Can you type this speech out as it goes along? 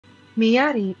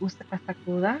Miyari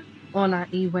Usakasakuda. Hola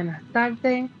y buenas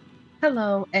tardes.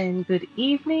 Hello and good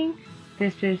evening.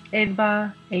 This is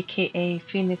Edba, aka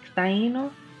Phoenix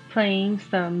Daino, playing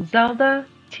some Zelda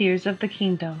Tears of the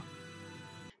Kingdom.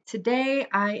 Today,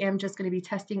 I am just going to be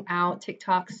testing out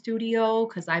TikTok Studio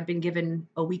because I've been given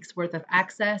a week's worth of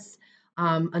access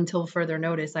until further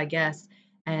notice, I guess.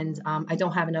 And I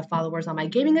don't have enough followers on my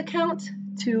gaming account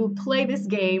to play this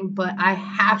game, but I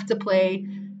have to play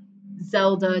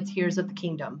Zelda Tears of the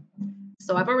Kingdom.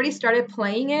 So I've already started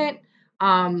playing it.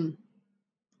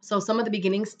 So some of the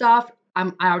beginning stuff,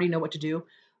 I already know what to do,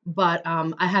 but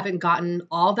I haven't gotten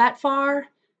all that far.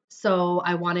 So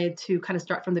I wanted to kind of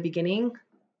start from the beginning.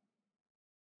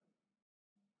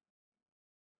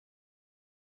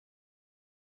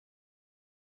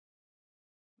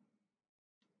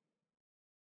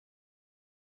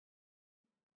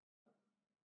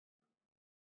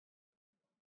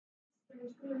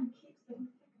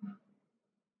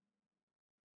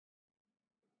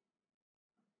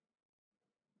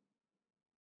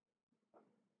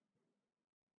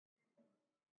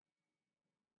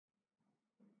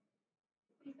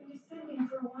 We've been descending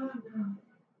for a while now.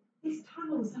 These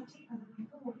tunnels are deeper than I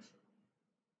thought.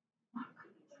 What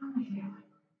could be down here?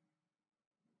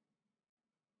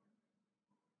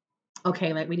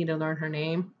 Okay, like we need to learn her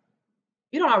name.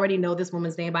 You don't already know this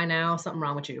woman's name by now. Something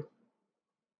wrong with you.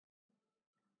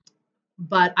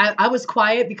 But I was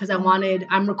quiet because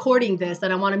I'm recording this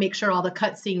and I want to make sure all the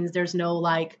cutscenes, there's no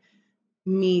like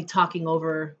me talking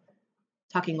over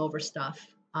stuff.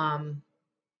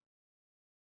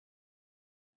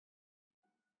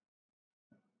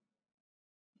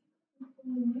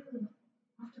 Only knew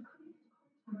after coming into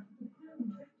contact with the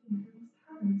bloom drifting through his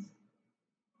hands.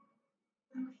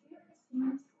 Though here it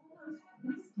seems almost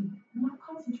misty and not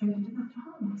concentrated enough to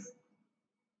harm us.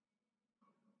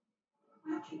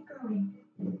 We'll keep going.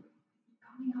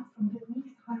 Coming up from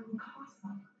beneath Hyrule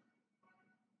Castle.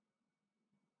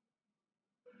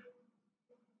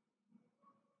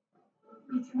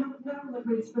 We do not know what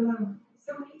waits below, so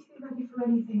we need to be ready for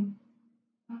anything.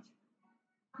 But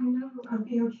I know I'll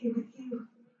be okay with you,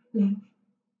 Link.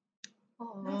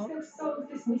 Let's go solve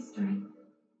this mystery.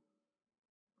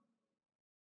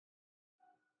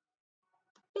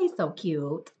 He's so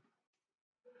cute.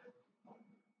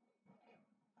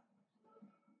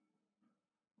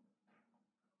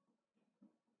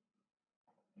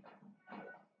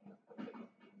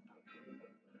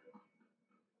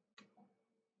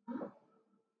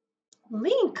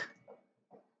 Link.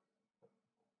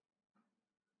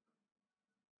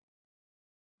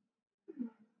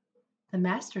 The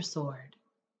Master Sword.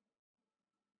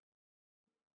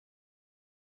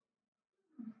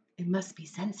 It must be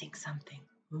sensing something.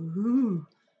 Ooh.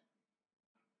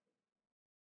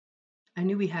 I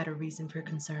knew we had a reason for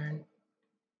concern.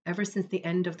 Ever since the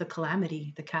end of the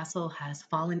calamity, the castle has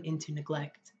fallen into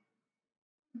neglect.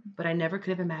 But I never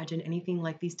could have imagined anything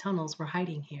like these tunnels were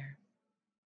hiding here.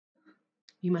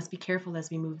 You must be careful as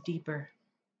we move deeper.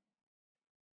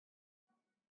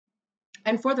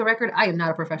 And for the record, I am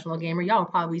not a professional gamer. Y'all will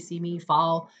probably see me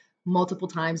fall multiple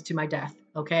times to my death,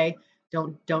 okay?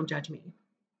 Don't judge me.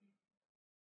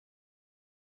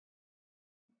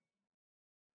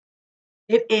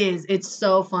 It is. It's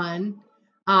so fun.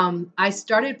 I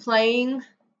started playing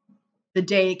the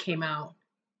day it came out,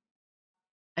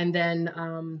 and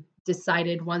then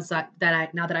decided once now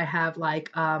that I have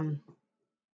like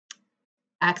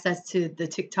access to the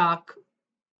TikTok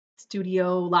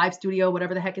studio, live studio,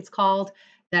 whatever the heck it's called,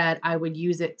 that I would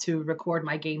use it to record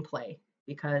my gameplay.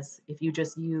 Because if you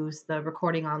just use the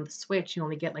recording on the Switch, you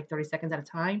only get like 30 seconds at a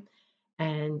time.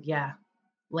 And yeah,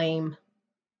 lame.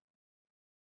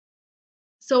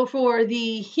 So for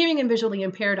the hearing and visually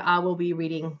impaired, I will be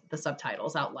reading the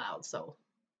subtitles out loud. So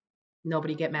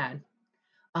nobody get mad.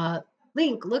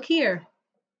 Link, look here.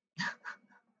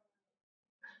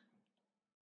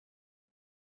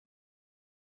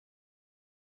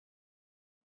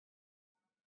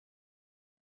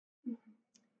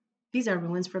 These are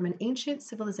ruins from an ancient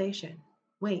civilization.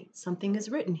 Wait, something is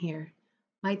written here.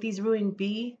 Might these ruins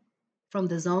be from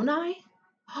the Zonai?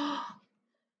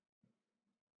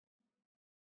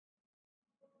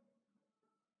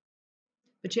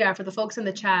 But yeah, for the folks in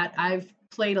the chat, I've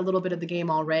played a little bit of the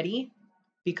game already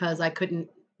because I couldn't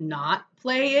not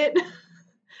play it.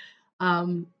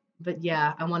 But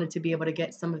yeah, I wanted to be able to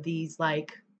get some of these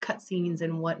like cutscenes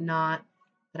and whatnot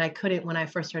that I couldn't when I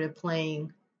first started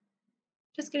playing.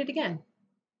 Just get it again.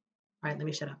 All right, let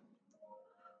me shut up.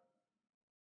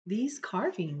 These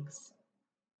carvings.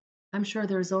 I'm sure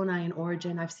they're Zonai in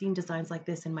origin. I've seen designs like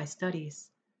this in my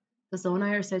studies. The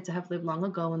Zonai are said to have lived long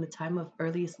ago in the time of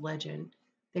earliest legend.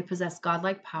 They possessed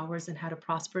godlike powers and had a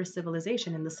prosperous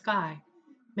civilization in the sky.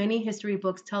 Many history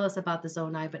books tell us about the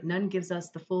Zonai, but none gives us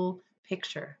the full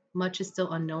picture. Much is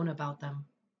still unknown about them.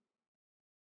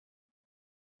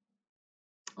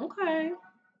 Okay.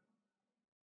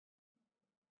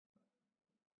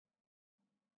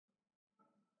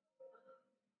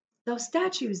 Those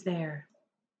statues there.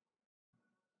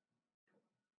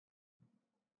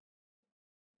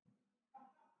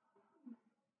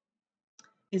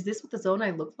 Is this what the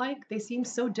Zonai look like? They seem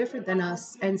so different than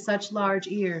us and such large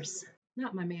ears.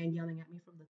 Not my man yelling at me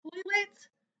from the toilet.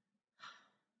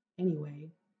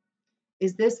 Anyway,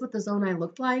 is this what the Zonai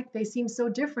looked like? They seem so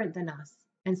different than us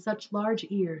and such large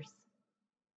ears.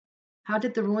 How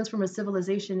did the ruins from a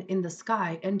civilization in the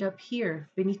sky end up here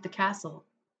beneath the castle?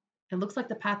 It looks like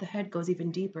the path ahead goes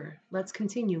even deeper. Let's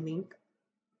continue, Link.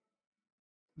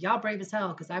 Y'all brave as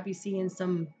hell, because I be seeing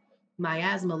some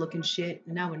miasma looking shit,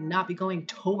 and I would not be going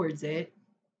towards it.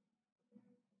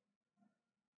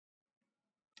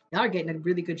 Y'all are getting a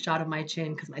really good shot of my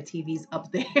chin because my TV's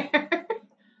up there.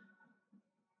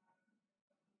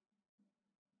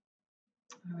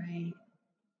 All right.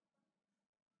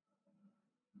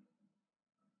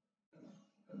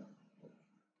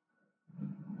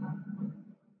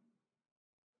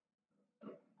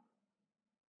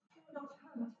 You're not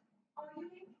hurt, are you,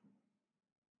 Link?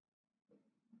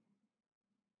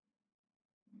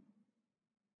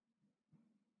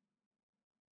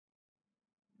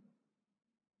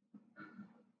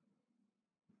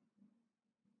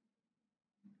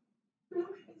 Look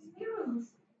at these murals.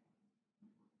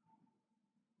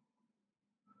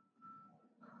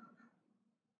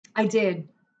 I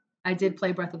did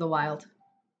play Breath of the Wild.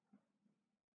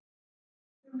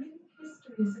 The written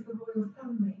histories of the royal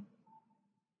family.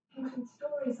 Ancient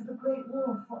stories of a great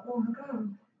war fought long ago.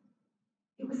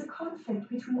 It was a conflict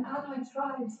between allied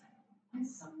tribes and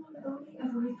someone only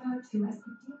ever referred to as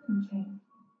the Demon King.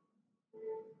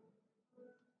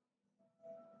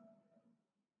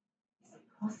 Is it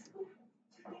possible?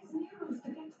 Do these murals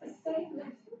depict the same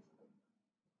legend?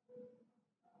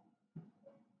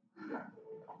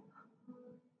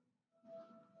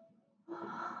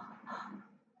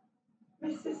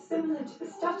 This is similar to the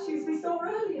statues we saw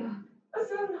earlier. A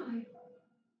Zonai.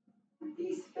 And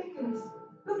these figures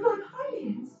look like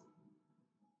Hylians.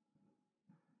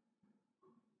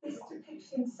 This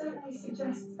depiction certainly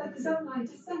suggests that the Zonai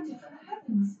descended from the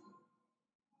heavens.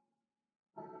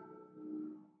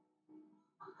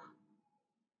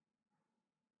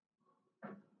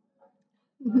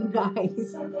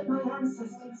 Nice. Said that my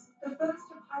ancestors, the first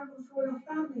of Hyrule's royal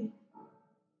family,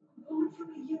 were born from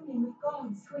a union with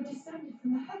gods who had descended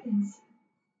from the heavens.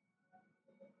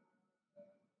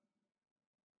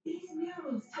 These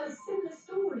murals tell a similar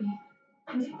story,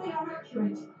 and if they are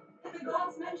accurate, then the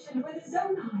gods mentioned were the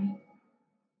Zonai.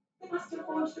 They must have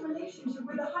forged a relationship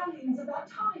with the Hylians of that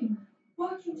time,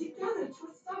 working together to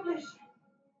establish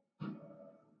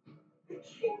the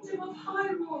kingdom of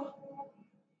Hyrule.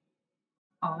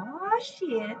 Aw,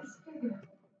 shit. This figure,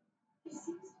 he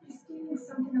seems to be stealing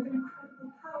something of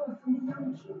incredible power from the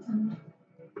young kingdom.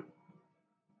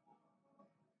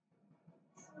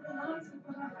 So it aligns with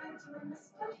what I've read during the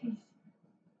studies.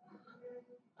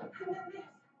 And then this,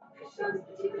 it shows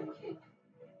the Demon King.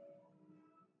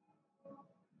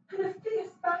 And a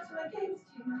fierce battle against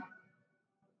him.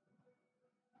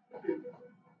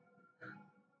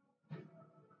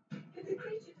 If the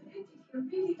creature depicted here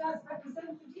really does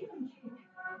represent the Demon King,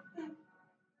 then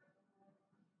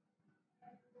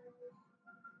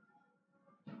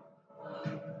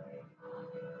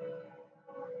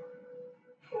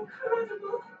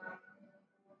incredible!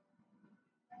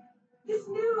 This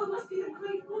mural must be the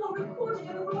Great War recorded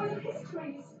in the royal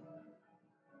histories.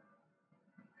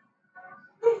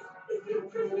 This is the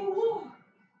imprisoning war,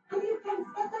 and the events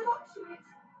that led up to it.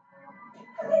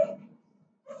 And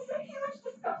this is a huge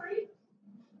discovery.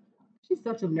 She's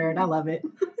such a nerd. I love it.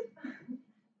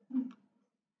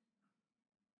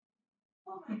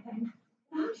 All right then,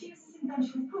 now to use this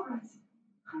invention for us.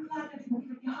 I'm glad I didn't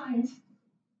leave it behind.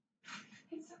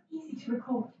 It's so easy to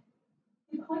record.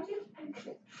 You point it and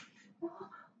click. Oh.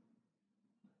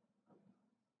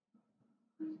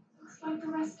 Looks like the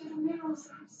rest of the murals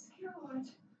are obscured.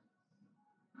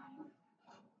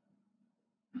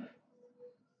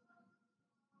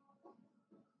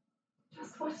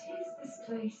 Just what is this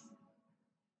place?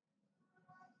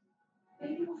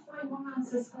 Maybe we'll find more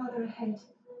answers farther ahead.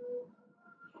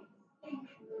 Think.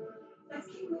 Let's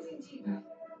keep moving deeper.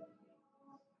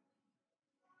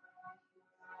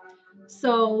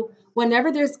 So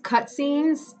whenever there's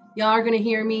cutscenes, y'all are gonna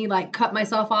hear me like cut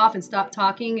myself off and stop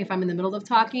talking if I'm in the middle of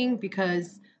talking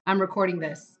because I'm recording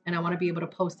this. and I want to be able to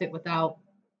post it without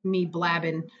me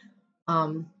blabbing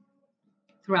um,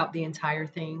 throughout the entire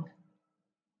thing.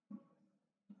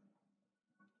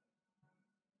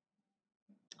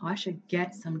 Oh, I should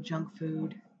get some junk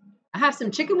food. I have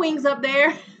some chicken wings up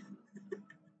there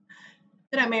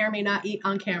that I may or may not eat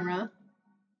on camera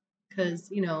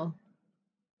because, you know,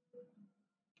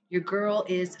 your girl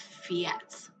is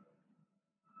fat.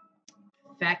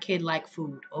 Fat kid like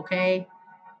food, okay?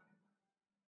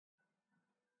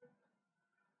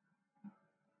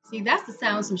 See, that's the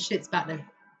sound some shit's about to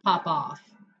pop off.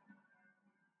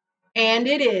 And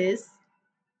it is.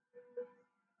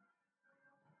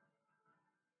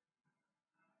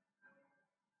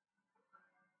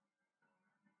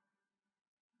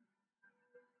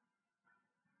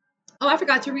 Oh, I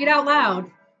forgot to read out loud.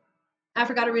 I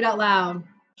forgot to read out loud.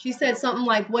 She said something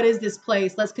like, "What is this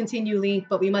place? Let's continue, Link,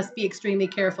 but we must be extremely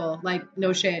careful." Like,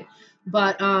 no shit.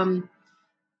 But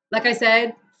like I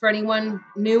said, for anyone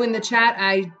new in the chat,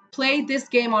 I played this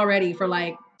game already for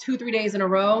like 2-3 days in a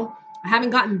row. I haven't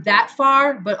gotten that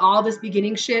far, but all this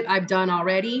beginning shit I've done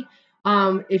already.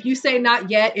 If you say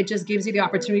not yet, it just gives you the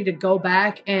opportunity to go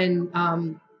back and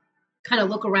kind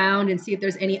of look around and see if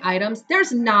there's any items.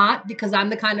 There's not, because I'm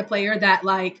the kind of player that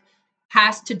like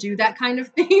has to do that kind of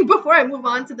thing before I move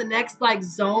on to the next like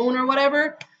zone or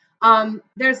whatever.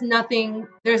 There's nothing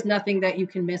that you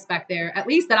can miss back there, at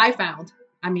least that I found.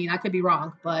 I mean, I could be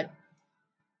wrong, but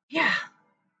yeah.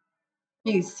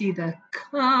 You see the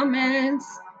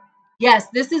comments. Yes,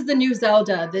 this is the new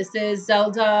Zelda. This is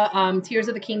Zelda Tears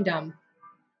of the Kingdom.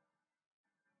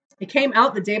 It came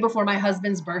out the day before my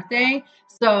husband's birthday,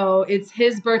 so it's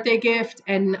his birthday gift.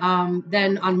 And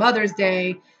then on Mother's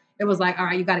Day, it was like, all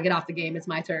right, you got to get off the game. It's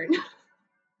my turn.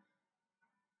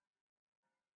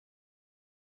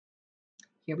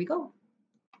 Here we go.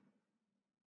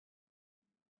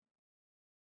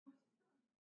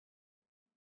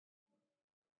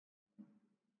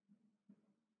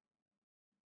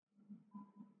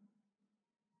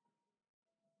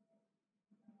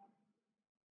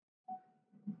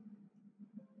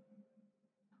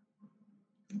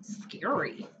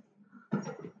 Scary.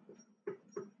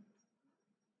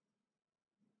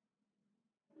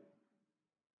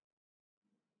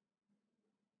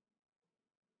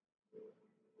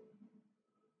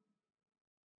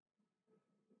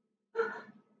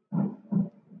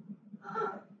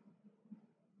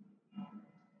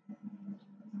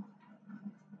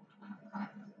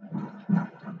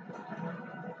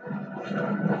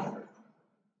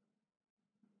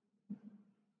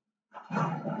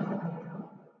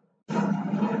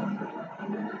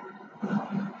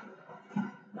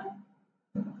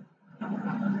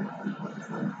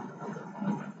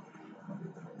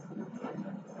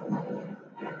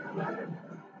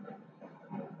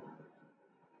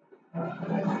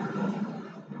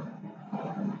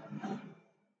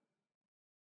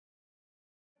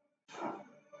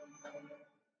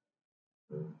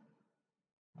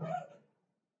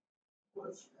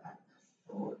 Was that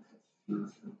the sword that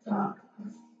fused the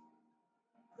darkness?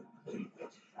 Leave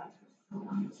it shattered so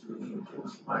easily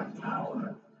against my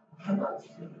power. Cannot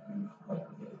save you from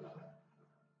me.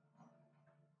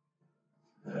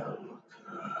 Zelda,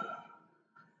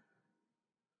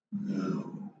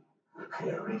 you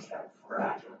carry that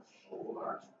fragile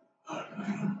sword.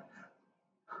 Link.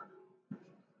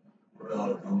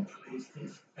 Bravo placed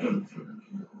his faith in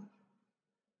you,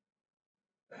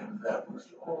 and that was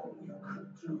all you could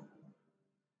do.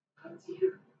 But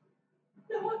you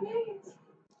know what means.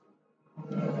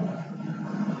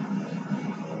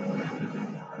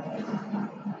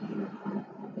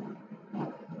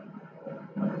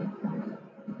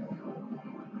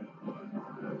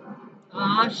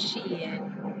 Aw, shit.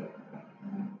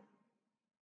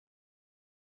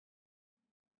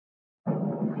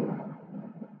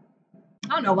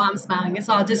 I don't know why I'm smiling. It's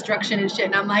all destruction and shit.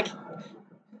 And I'm like,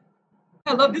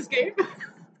 I love this game.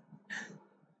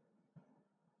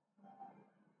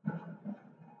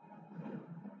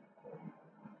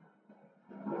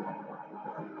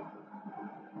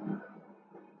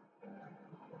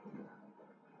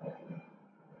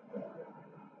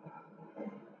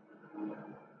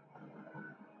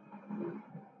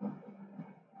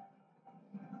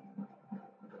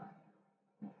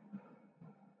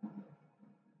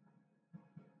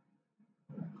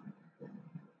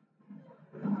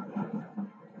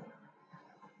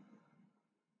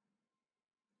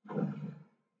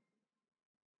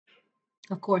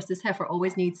 Of course, this heifer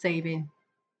always needs saving.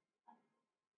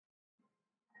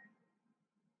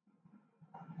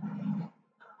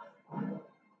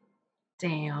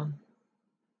 Damn.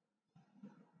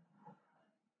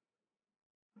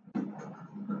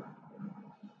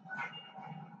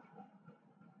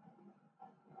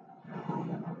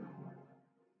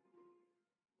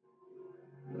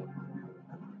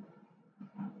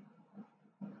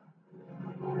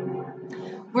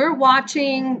 We're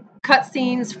watching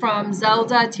cutscenes from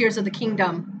Zelda Tears of the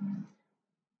Kingdom.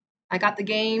 I got the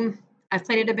game. I've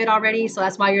played it a bit already, so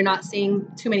that's why you're not seeing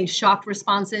too many shocked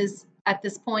responses at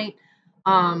this point.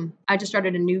 I just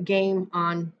started a new game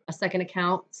on a second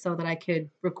account so that I could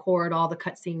record all the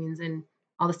cutscenes and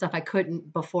all the stuff I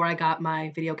couldn't before I got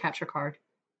my video capture card.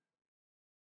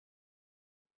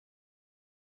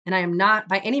 And I am not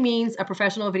by any means a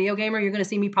professional video gamer. You're going to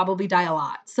see me probably die a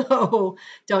lot, so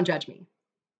don't judge me.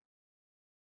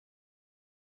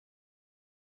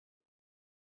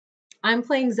 I'm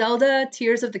playing Zelda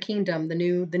Tears of the Kingdom, the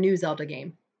new Zelda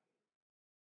game.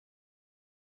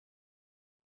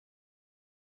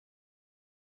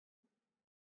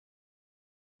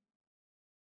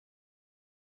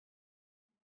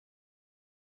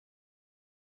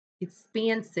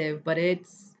 Expansive, but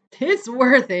it's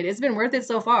worth it. It's been worth it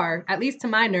so far, at least to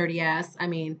my nerdy ass. I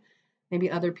mean,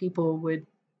 maybe other people would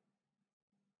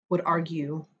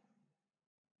argue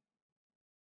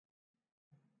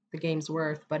the game's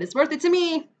worth, but it's worth it to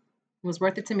me. It was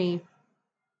worth it to me.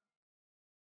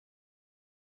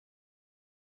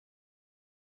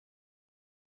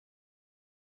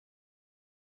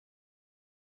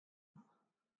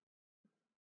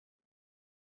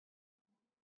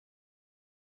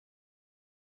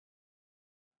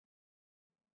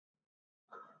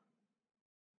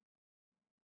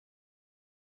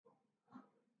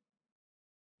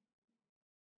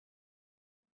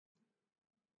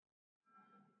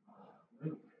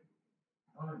 Link,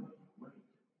 finally, wait.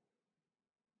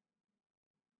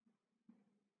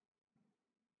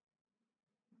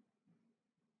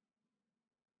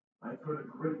 I've heard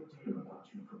a great deal about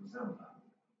you from Zelda.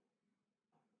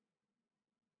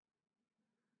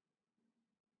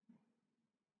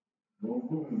 Your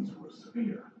wounds were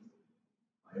severe.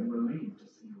 I am relieved to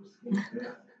see you escape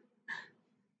death.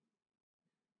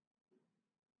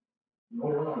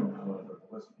 Your arm, however,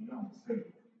 was beyond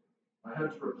saving. I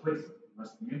had to replace it,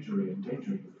 lest the injury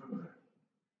endanger you further.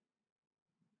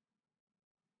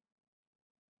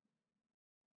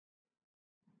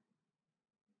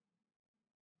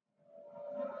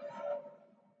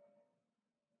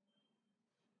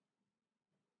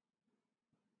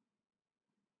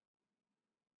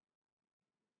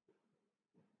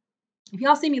 If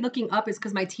y'all see me looking up, it's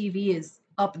because my TV is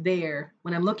up there.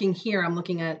 When I'm looking here, I'm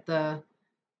looking at the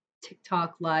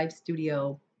TikTok live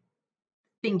studio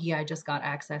thingy I just got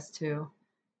access to.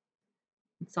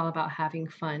 It's all about having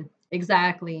fun.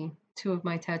 Exactly. 2 of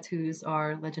my tattoos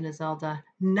are Legend of Zelda.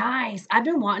 Nice. I've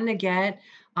been wanting to get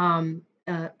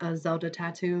a Zelda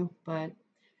tattoo, but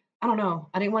I don't know.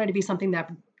 I didn't want it to be something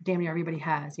that damn near everybody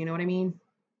has. You know what I mean?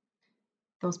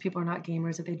 Those people are not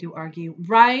gamers if they do argue,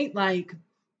 right? Like,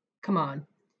 come on.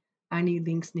 I need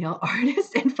Link's nail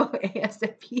artist info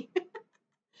ASAP.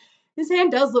 His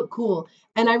hand does look cool,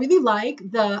 and I really like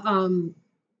the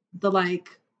like,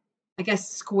 I guess,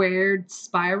 squared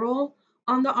spiral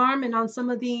on the arm and on some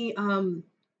of the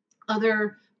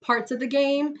other parts of the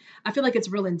game. I feel like it's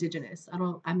real indigenous.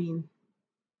 I mean,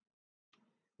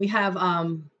 we have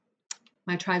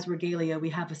my tribe's regalia. We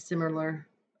have a similar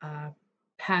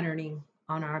patterning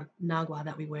on our nagua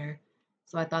that we wear.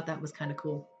 So I thought that was kind of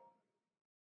cool.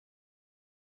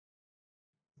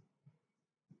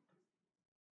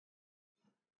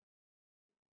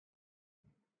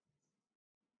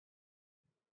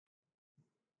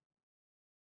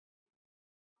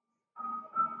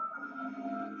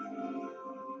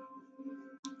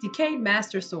 Decayed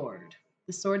Master Sword.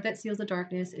 The sword that seals the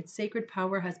darkness, its sacred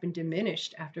power has been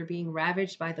diminished after being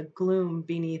ravaged by the gloom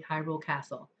beneath Hyrule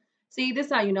Castle. See, this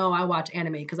is how you know I watch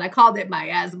anime, because I called it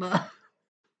miasma.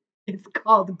 It's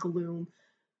called gloom.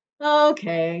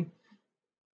 Okay.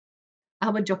 How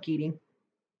about joke eating?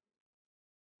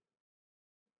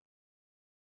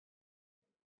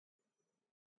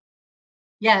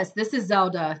 Yes, this is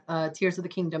Zelda, Tears of the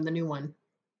Kingdom, the new one.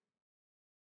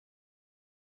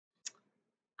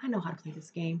 I know how to play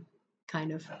this game,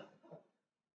 kind of.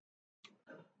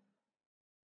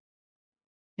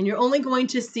 And you're only going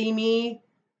to see me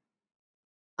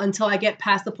until I get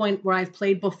past the point where I've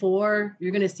played before.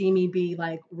 You're going to see me be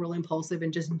like real impulsive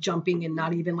and just jumping and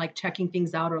not even like checking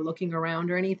things out or looking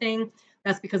around or anything.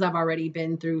 That's because I've already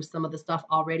been through some of the stuff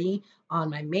already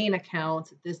on my main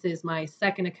account. This is my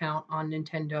second account on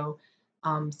Nintendo,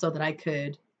 so that I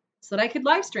could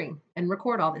live stream and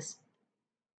record all this.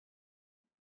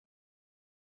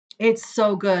 It's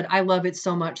so good. I love it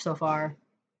so much so far.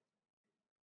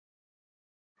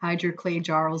 Hide your clay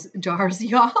jars,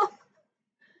 y'all.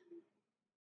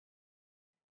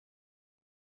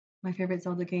 My favorite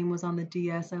Zelda game was on the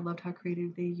DS. I loved how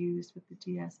creative they used with the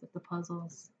DS with the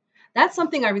puzzles. That's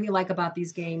something I really like about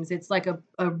these games. It's like a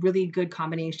really good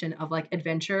combination of like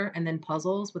adventure and then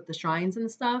puzzles with the shrines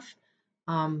and stuff.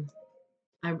 Um,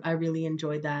 I really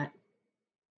enjoyed that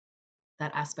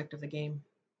aspect of the game.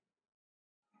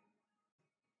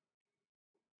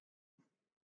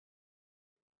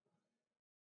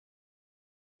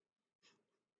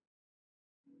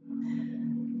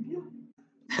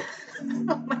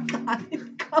 Oh my god.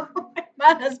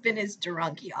 My husband is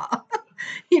drunk, y'all.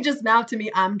 He just mouthed to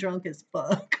me, I'm drunk as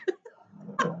fuck.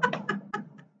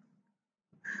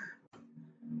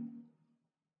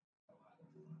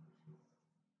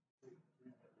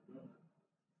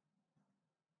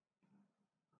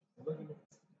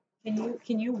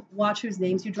 Can you watch whose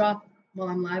names you drop while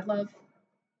I'm live, love?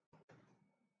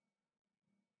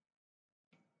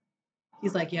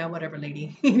 He's like, yeah, whatever,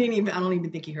 lady. I don't even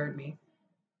think he heard me.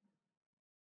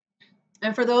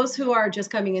 And for those who are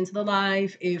just coming into the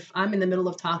live, if I'm in the middle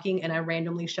of talking and I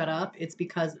randomly shut up, it's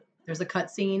because there's a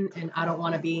cutscene and I don't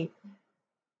want to be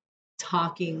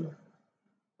talking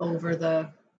over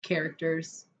the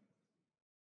characters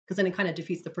because then it kind of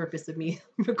defeats the purpose of me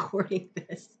recording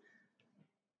this.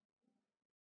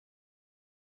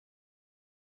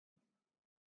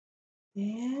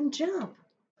 And jump.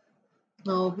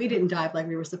 Oh, we didn't dive like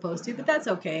we were supposed to, but that's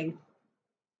okay.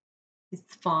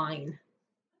 It's fine.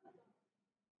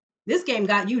 This game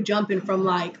got you jumping from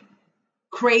like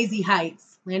crazy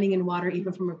heights. Landing in water,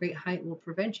 even from a great height, will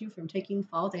prevent you from taking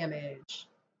fall damage.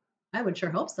 I would sure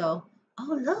hope so.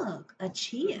 Oh, look, a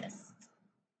chest.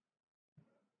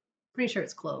 Pretty sure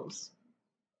it's clothes.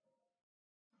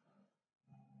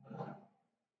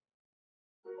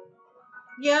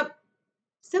 Yep.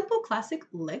 Simple classic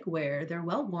leg wear. They're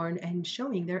well worn and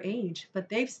showing their age, but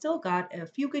they've still got a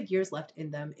few good years left in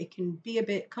them. It can be a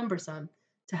bit cumbersome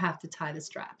to have to tie the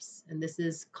straps. And this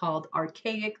is called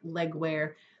archaic leg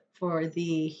wear for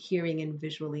the hearing and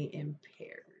visually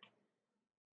impaired.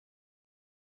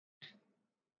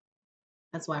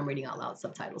 That's why I'm reading out loud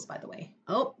subtitles, by the way.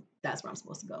 Oh, that's where I'm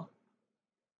supposed to go.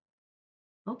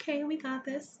 Okay, we got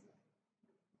this.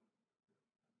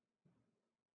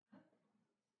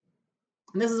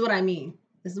 And this is what I mean.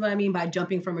 This is what I mean by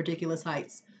jumping from ridiculous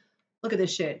heights. Look at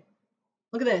this shit.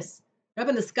 Look at this. They're up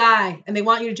in the sky and they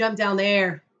want you to jump down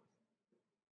there.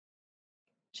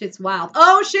 Shit's wild.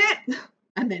 Oh shit!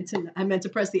 I meant to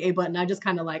press the A button. I just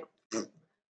kind of like,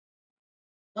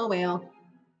 oh well.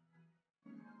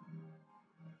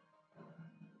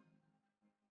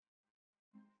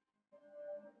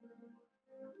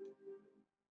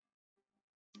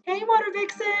 Hey, Water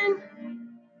Vixen.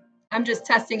 I'm just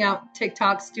testing out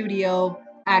TikTok Studio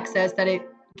access that it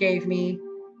gave me.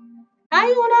 Hi,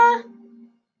 Una.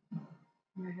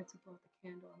 I had to blow out the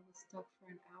candle. I was stuck for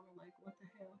an hour. Like, what the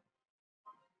hell?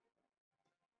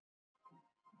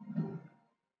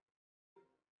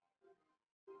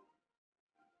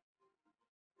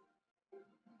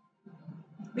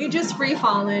 We just free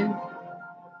falling.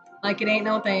 Like it ain't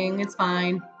no thing. It's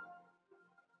fine.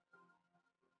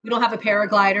 We don't have a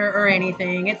paraglider or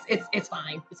anything. It's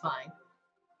fine. It's fine.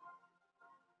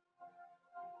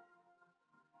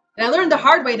 And I learned the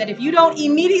hard way that if you don't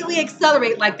immediately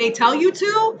accelerate like they tell you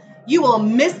to, you will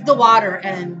miss the water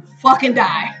and fucking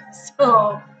die.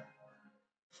 So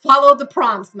follow the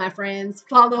prompts, my friends.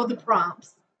 Follow the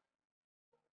prompts.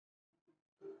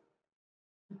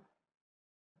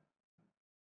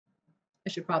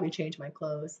 I should probably change my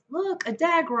clothes. Look, a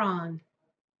Dagron.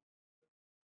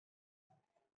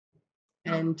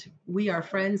 And we are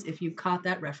friends if you caught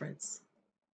that reference.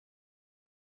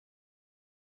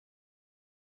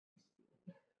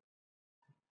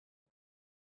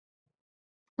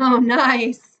 Oh,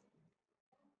 nice.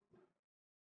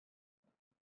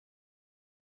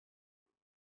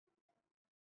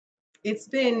 It's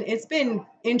been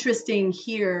interesting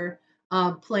here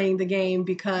playing the game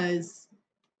because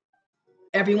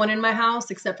everyone in my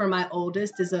house except for my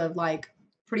oldest is a like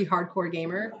pretty hardcore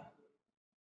gamer.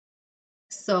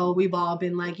 So we've all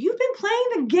been like, you've been playing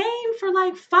the game for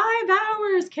like 5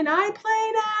 hours. Can I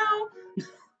play now?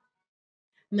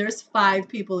 And there's 5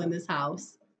 people in this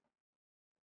house.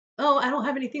 Oh, I don't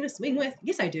have anything to swing with.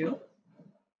 Yes, I do.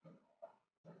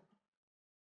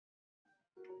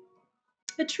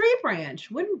 The tree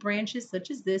branch. Wooden branches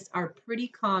such as this are pretty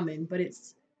common, but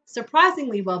it's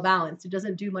surprisingly well balanced. It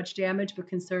doesn't do much damage, but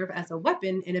can serve as a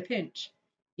weapon in a pinch.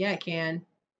 Yeah, it can.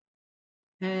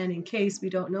 And in case we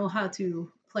don't know how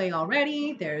to play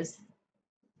already, there's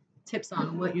tips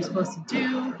on what you're supposed to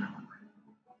do.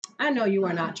 I know you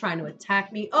are not trying to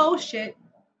attack me. Oh, shit.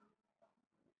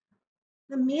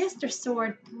 The Master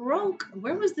Sword broke.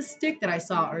 Where was the stick that I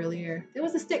saw earlier? There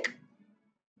was a stick.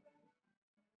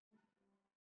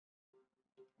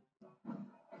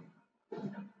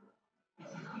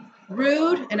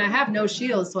 Rude. And I have no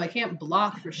shields, so I can't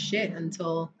block for shit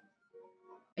until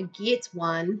I get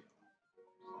one.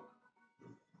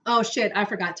 Oh shit, I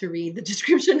forgot to read the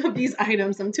description of these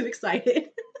items. I'm too excited.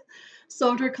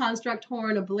 Soldier construct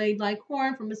horn, a blade-like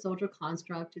horn from a soldier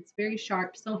construct. It's very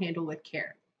sharp, so handle with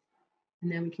care.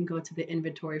 And then we can go to the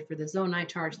inventory for the Zonite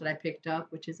charge that I picked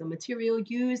up, which is a material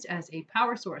used as a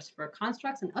power source for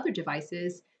constructs and other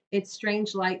devices. Its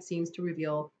strange light seems to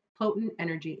reveal potent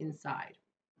energy inside.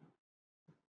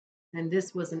 And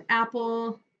this was an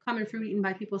apple, common fruit eaten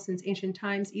by people since ancient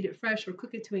times. Eat it fresh or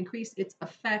cook it to increase its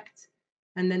effect.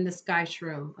 And then the sky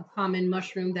shroom, a common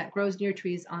mushroom that grows near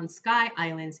trees on sky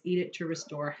islands. Eat it to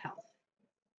restore health.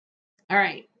 All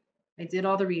right, I did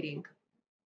all the reading.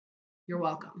 You're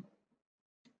welcome.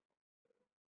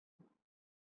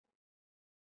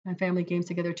 My family games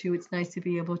together too. It's nice to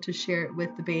be able to share it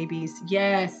with the babies.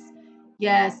 Yes,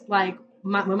 yes. Like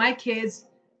when my kids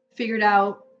figured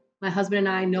out, my husband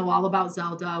and I know all about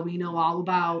Zelda. We know all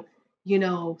about,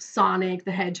 Sonic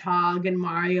the Hedgehog and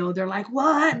Mario. They're like,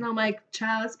 what? And I'm like,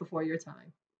 child, it's before your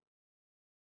time.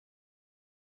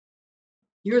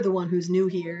 You're the one who's new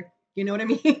here. You know what I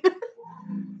mean?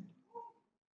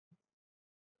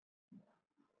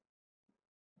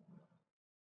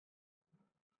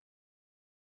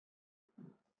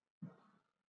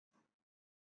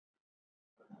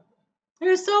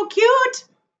 They're so cute.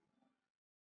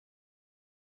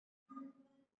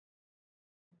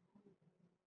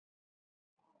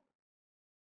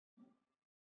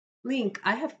 Link,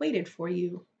 I have waited for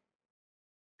you.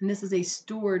 And this is a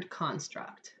stored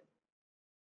construct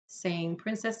saying,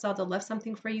 Princess Zelda left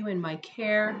something for you in my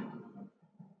care.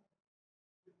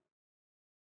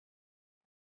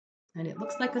 And it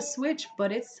looks like a switch,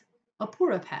 but it's a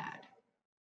Pura pad.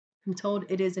 I'm told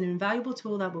it is an invaluable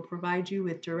tool that will provide you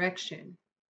with direction.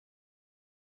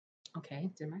 Okay,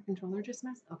 did my controller just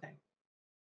mess? Okay.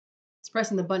 It's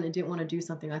pressing the button. It didn't want to do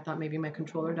something. I thought maybe my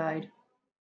controller died.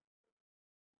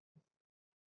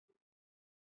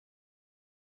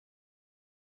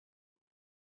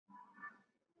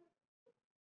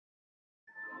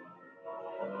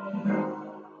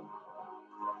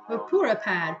 The Pura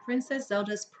pad, Princess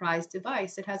Zelda's prized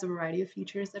device. It has a variety of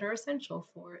features that are essential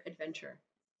for adventure.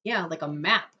 Yeah, like a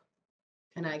map.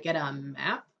 Can I get a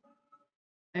map?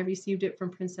 I received it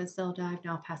from Princess Zelda. I've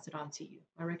now passed it on to you.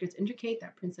 My records indicate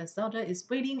that Princess Zelda is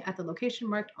waiting at the location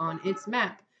marked on its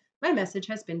map. My message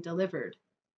has been delivered.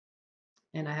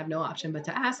 And I have no option but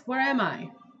to ask, where am I?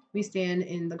 We stand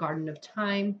in the Garden of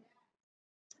Time.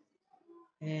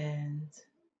 And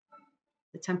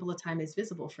the Temple of Time is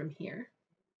visible from here.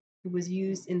 It was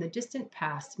used in the distant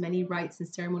past. Many rites and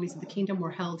ceremonies of the kingdom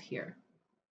were held here.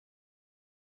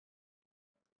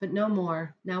 But no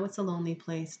more. Now it's a lonely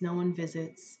place. No one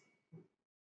visits.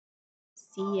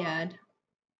 Sad.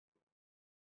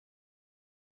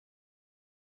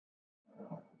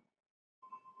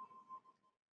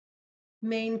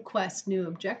 Main quest, new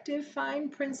objective,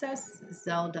 find Princess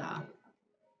Zelda.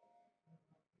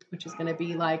 Which is going to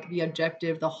be like the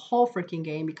objective the whole freaking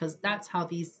game, because that's how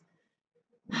these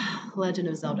Legend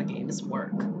of Zelda games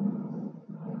work.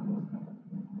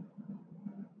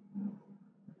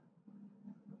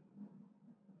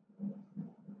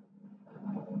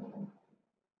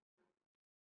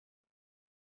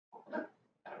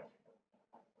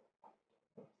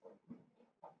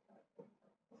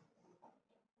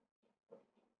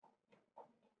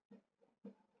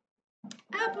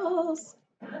 Apples!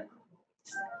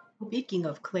 Speaking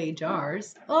of clay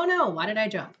jars. Oh no, why did I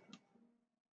jump?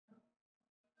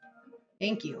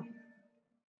 Thank you.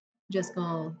 Just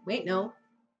gonna, wait, no.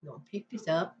 I'm gonna pick this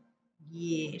up.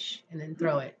 Yes. And then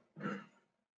throw it.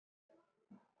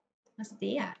 What's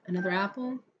that? Another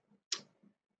apple?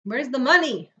 Where's the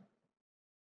money?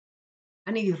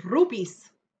 I need rupees.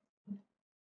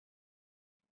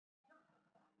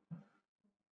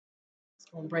 It's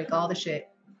gonna break all the shit.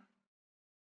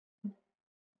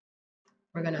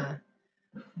 We're gonna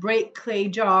break clay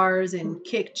jars and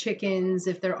kick chickens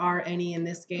if there are any in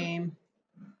this game.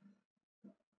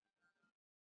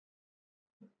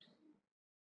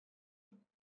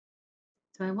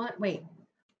 Do I want, wait.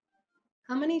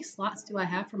 How many slots do I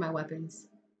have for my weapons?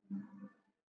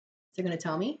 Is it gonna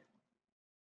tell me?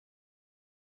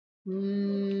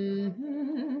 I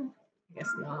guess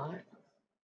not.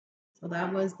 So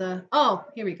that was the, oh,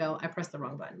 here we go. I pressed the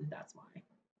wrong button. That's why.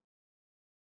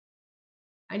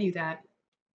 I knew that.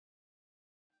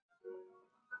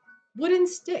 Wooden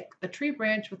stick, a tree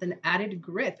branch with an added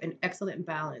grip and excellent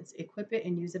balance. Equip it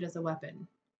and use it as a weapon.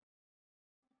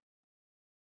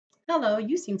 Hello,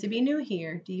 you seem to be new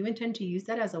here. Do you intend to use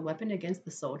that as a weapon against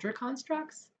the soldier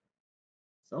constructs?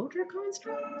 Soldier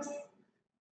constructs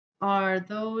are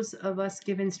those of us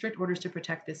given strict orders to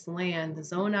protect this land. The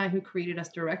Zonai who created us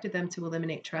directed them to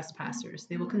eliminate trespassers.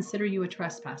 They will consider you a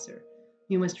trespasser.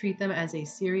 You must treat them as a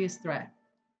serious threat.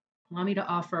 Allow me to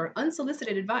offer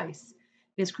unsolicited advice.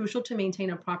 It is crucial to maintain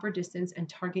a proper distance and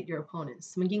target your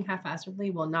opponents. Swinging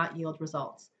haphazardly will not yield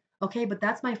results. Okay, but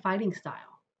that's my fighting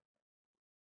style.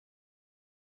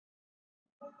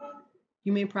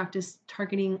 You may practice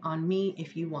targeting on me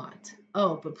if you want.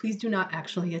 Oh, but please do not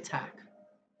actually attack.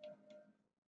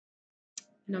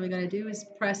 And all we gotta do is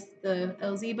press the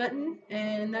LZ button,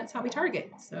 and that's how we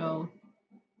target. So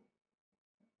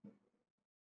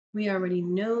we already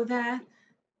know that,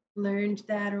 learned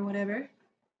that or whatever.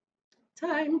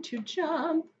 Time to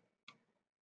jump.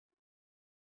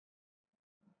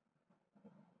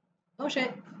 Oh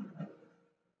shit.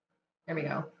 There we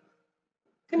go.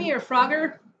 Come here,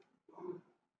 Frogger.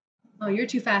 Oh, you're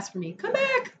too fast for me. Come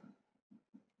back.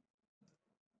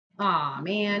 Aw,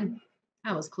 man.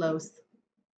 That was close.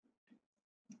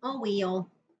 Oh, wheel.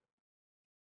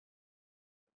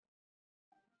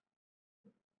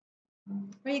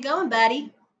 Where you going,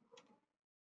 buddy?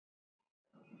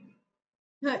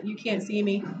 You can't see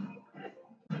me.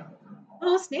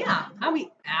 Oh, snap. How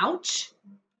we... Ouch.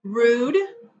 Rude.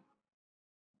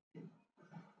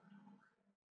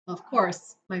 Of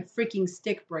course, my freaking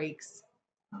stick breaks.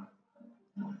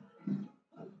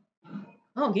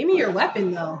 Oh, give me your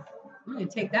weapon, though. I'm going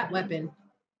to take that weapon.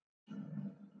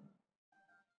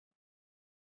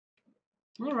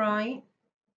 All right.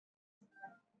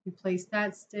 Replace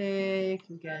that stick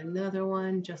and get another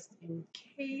one just in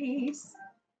case.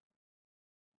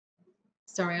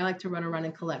 Sorry, I like to run around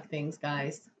and collect things,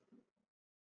 guys.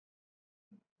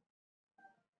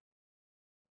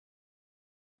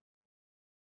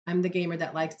 I'm the gamer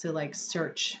that likes to like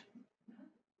search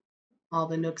all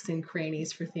the nooks and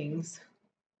crannies for things.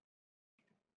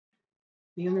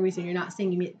 The only reason you're not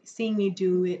seeing me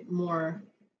do it more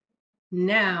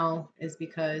now is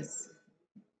because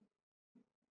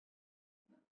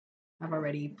I've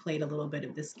already played a little bit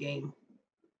of this game.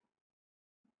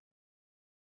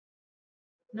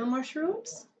 No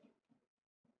mushrooms?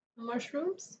 No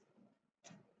mushrooms?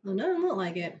 No, doesn't look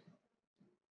like it.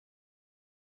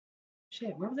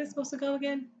 Shit, where was I supposed to go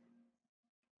again?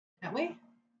 That way?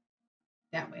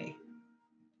 That way.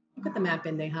 Put the map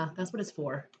in there, huh? That's what it's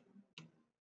for.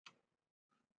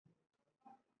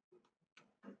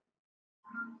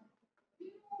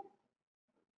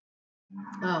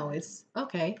 Oh, it's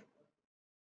okay.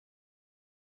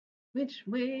 Which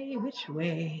way? Which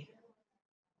way?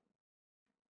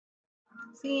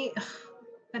 See,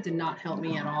 that did not help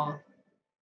me at all.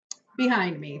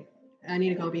 Behind me. I need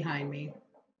to go behind me.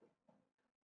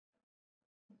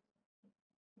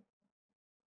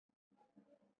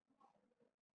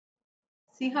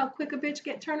 See how quick a bitch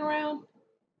get turned around?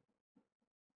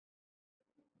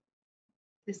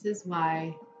 This is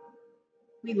why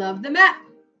we love the map.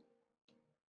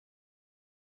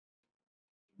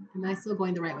 Am I still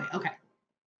going the right way? Okay.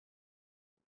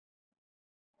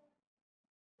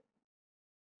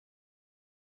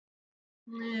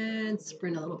 And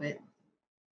sprint a little bit.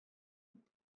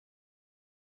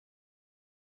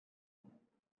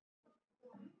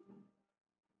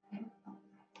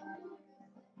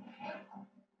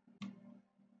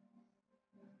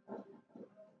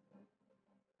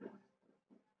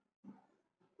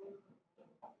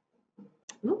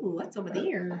 Ooh, what's over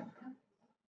there?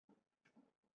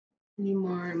 Any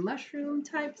more mushroom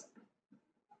types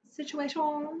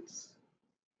situations?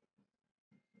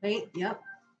 Wait, yep.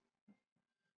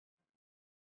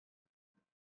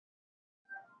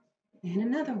 And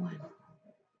another one.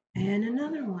 And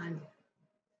another one.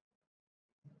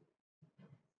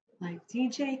 Like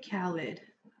DJ Khaled.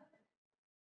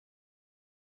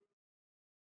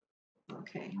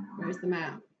 Okay, where's the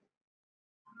map?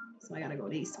 So I gotta go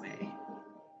this way.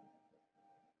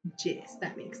 Yes,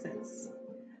 that makes sense.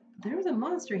 There was a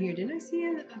monster here. Didn't I see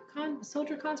a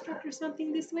soldier construct or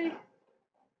something this way?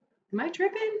 Am I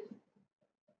tripping?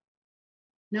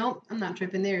 Nope, I'm not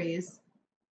tripping. There he is.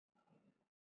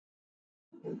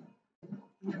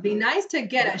 It'd be nice to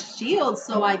get a shield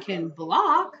so I can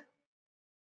block.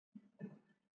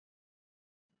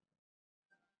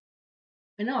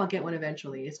 I know I'll get one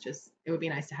eventually. It's just, it would be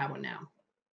nice to have one now.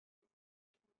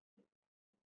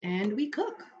 And we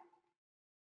cook.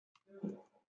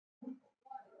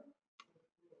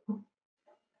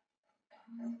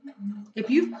 If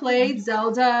you've played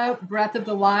Zelda Breath of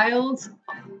the Wild,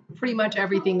 pretty much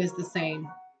everything is the same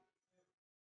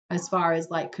as far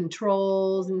as like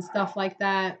controls and stuff like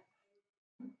that.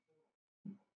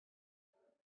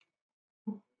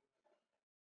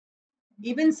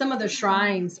 Even some of the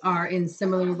shrines are in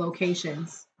similar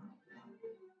locations.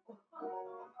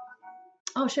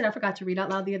 Oh shit, I forgot to read out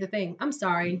loud the other thing. I'm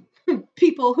sorry.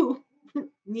 People who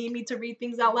need me to read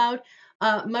things out loud.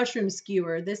 Mushroom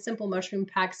skewer. This simple mushroom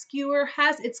pack skewer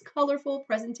has its colorful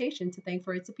presentation to thank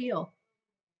for its appeal.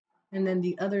 And then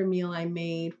the other meal I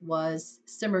made was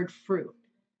simmered fruit.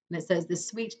 And it says the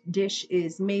sweet dish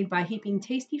is made by heaping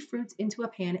tasty fruits into a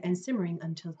pan and simmering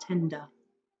until tender.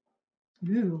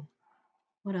 Ooh.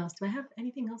 What else? Do I have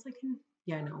anything else I can?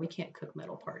 Yeah, no, we can't cook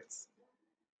metal parts.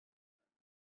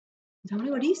 Do I want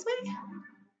to go this way?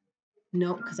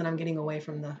 Nope, because then I'm getting away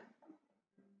from the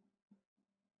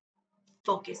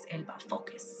focus, Elba,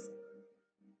 focus.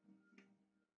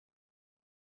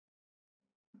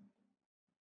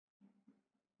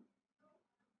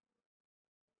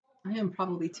 I am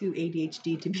probably too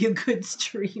ADHD to be a good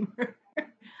streamer.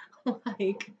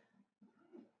 Like,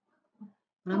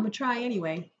 I'm gonna try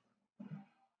anyway.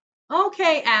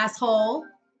 Okay, asshole.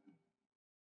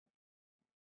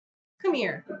 Come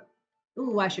here.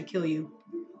 Ooh, I should kill you.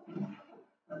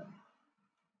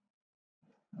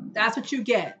 That's what you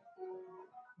get.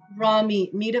 Raw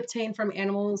meat. Meat obtained from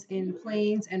animals in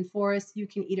plains and forests. You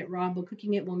can eat it raw, but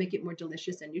cooking it will make it more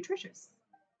delicious and nutritious.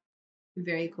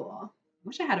 Very cool.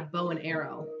 Wish I had a bow and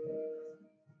arrow.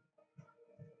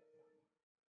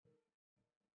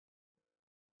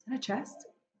 Is that a chest?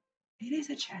 It is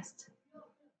a chest.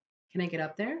 Can I get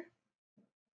up there?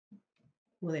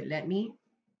 Will it let me?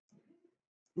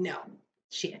 No.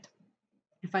 Shit.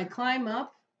 If I climb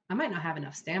up, I might not have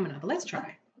enough stamina, but let's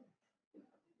try.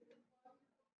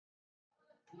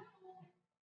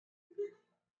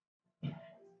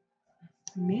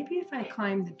 Maybe if I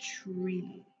climb the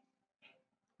tree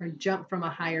or jump from a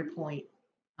higher point,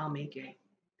 I'll make it.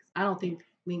 I don't think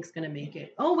Link's gonna make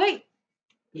it. Oh, wait.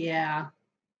 Yeah.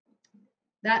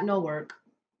 That no work.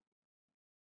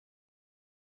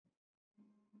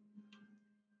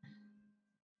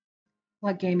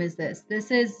 What game is this?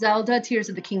 This is Zelda Tears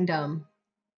of the Kingdom.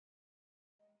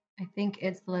 I think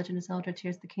it's The Legend of Zelda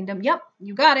Tears of the Kingdom. Yep,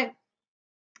 you got it.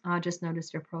 I just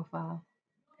noticed your profile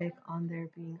pic on there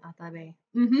being Atabe.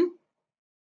 Mm-hmm.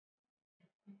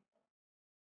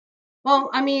 Well,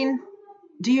 I mean,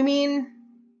 do you mean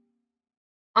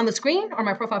on the screen or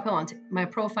my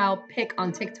profile pic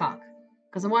on TikTok?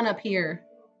 Because the one up here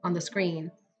on the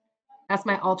screen, that's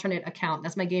my alternate account.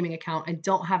 That's my gaming account. I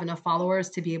don't have enough followers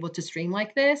to be able to stream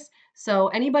like this. So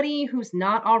anybody who's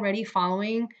not already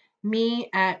following me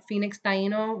at Phoenix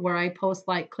Taino, where I post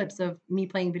like clips of me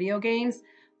playing video games,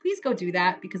 please go do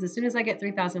that, because as soon as I get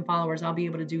 3,000 followers, I'll be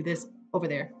able to do this over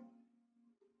there.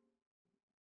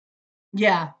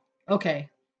 Yeah. Okay.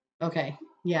 Okay.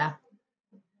 Yeah.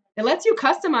 It lets you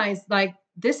customize, like,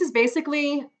 this is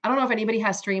basically, I don't know if anybody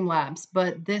has Streamlabs,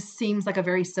 but this seems like a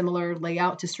very similar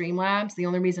layout to Streamlabs. The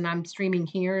only reason I'm streaming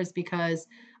here is because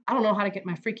I don't know how to get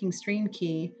my freaking stream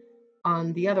key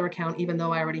on the other account, even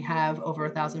though I already have over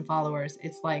 1,000 followers.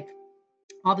 It's like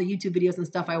all the YouTube videos and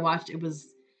stuff I watched,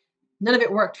 none of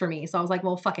it worked for me. So I was like,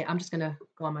 well, fuck it. I'm just going to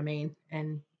go on my main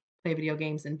and play video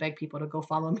games and beg people to go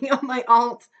follow me on my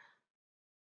alt.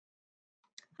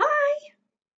 Hi.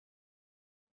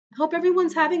 Hope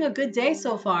everyone's having a good day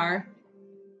so far.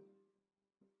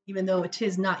 Even though it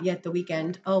is not yet the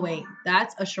weekend. Oh, wait,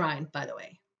 that's a shrine, by the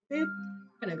way. Boop.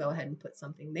 I'm gonna go ahead and put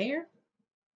something there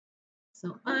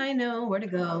so I know where to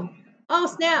go. Oh,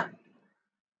 snap.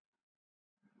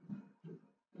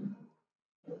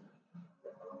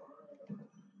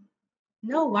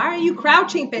 No, why are you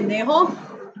crouching, pendejo?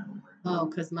 Oh,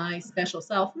 because my special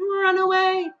self, run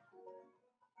away.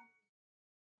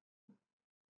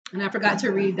 And I forgot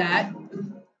to read that.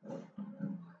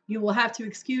 You will have to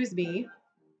excuse me.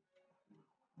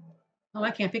 Oh,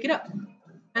 I can't pick it up.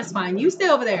 That's fine. You stay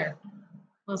over there.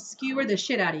 I'll skewer the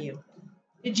shit out of you.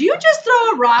 Did you just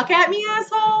throw a rock at me,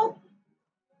 asshole?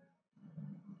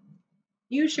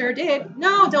 You sure did.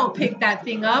 No, don't pick that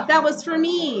thing up. That was for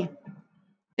me.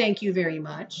 Thank you very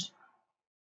much.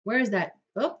 Where is that?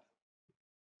 Oh,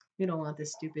 we don't want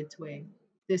this stupid twig.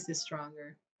 This is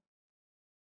stronger.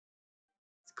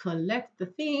 Let's collect the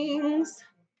things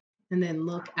and then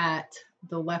look at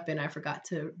the weapon I forgot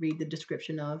to read the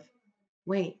description of.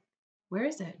 Wait, where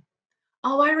is it?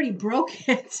 Oh, I already broke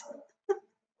it.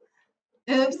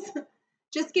 Oops.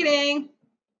 Just kidding.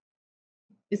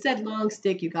 It said long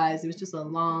stick, you guys. It was just a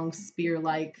long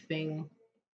spear-like thing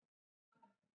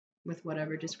with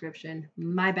whatever description.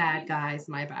 My bad, guys.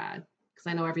 My bad. Because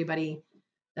I know everybody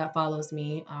that follows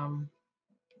me,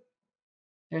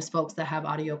 there's folks that have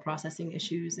audio processing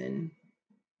issues and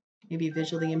maybe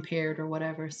visually impaired or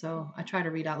whatever. So I try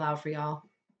to read out loud for y'all.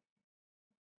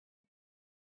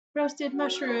 Roasted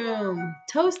mushroom.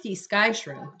 Toasty sky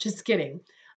shroom. Just kidding.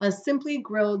 A simply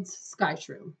grilled sky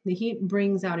shroom. The heat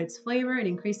brings out its flavor and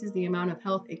increases the amount of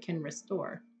health it can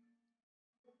restore.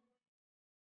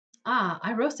 Ah,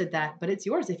 I roasted that, but it's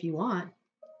yours if you want.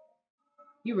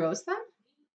 You roast them?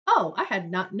 Oh, I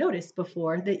had not noticed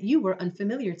before that you were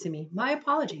unfamiliar to me. My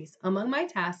apologies. Among my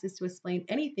tasks is to explain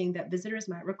anything that visitors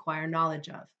might require knowledge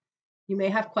of. You may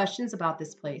have questions about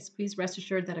this place. Please rest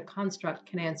assured that a construct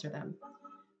can answer them.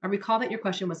 I recall that your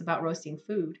question was about roasting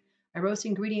food. I roast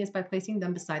ingredients by placing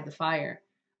them beside the fire.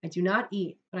 I do not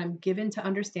eat, but I'm given to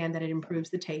understand that it improves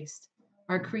the taste.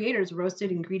 Our creators roasted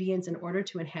ingredients in order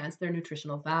to enhance their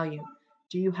nutritional value.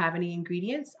 Do you have any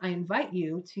ingredients? I invite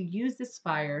you to use this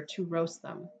fire to roast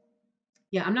them.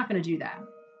 Yeah, I'm not going to do that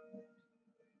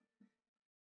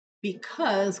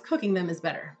because cooking them is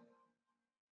better.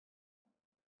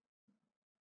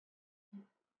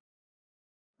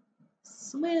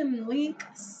 Swim, Link,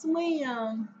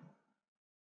 swim.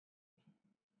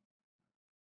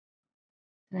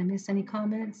 Did I miss any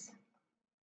comments?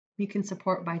 You can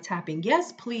support by tapping.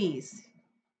 Yes, please.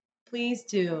 Please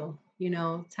do.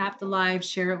 Tap the live,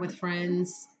 share it with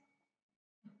friends,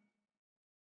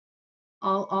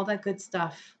 all that good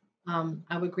stuff.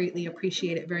 I would greatly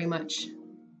appreciate it very much.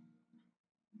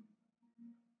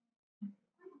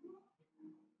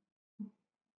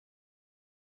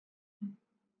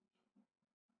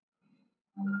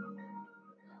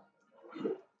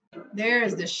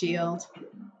 There's the shield.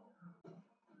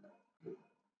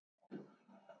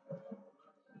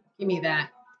 Give me that.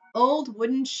 Old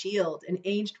wooden shield, an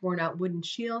aged, worn out wooden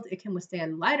shield. It can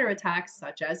withstand lighter attacks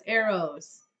such as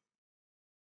arrows.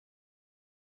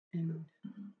 And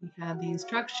we have the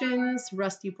instructions.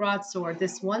 Rusty broadsword.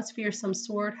 This once fearsome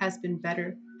sword has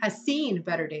seen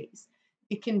better days.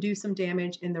 It can do some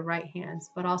damage in the right hands,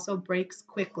 but also breaks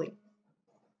quickly.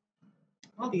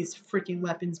 All these freaking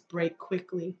weapons break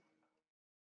quickly.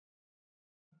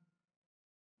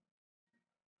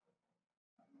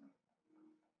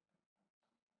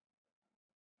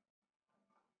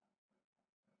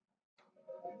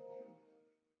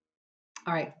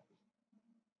 All right.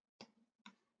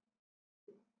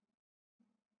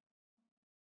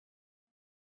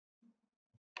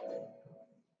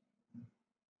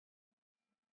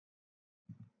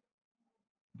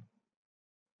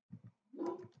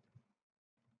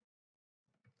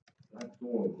 That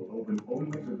door will open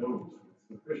only to those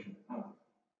with sufficient power.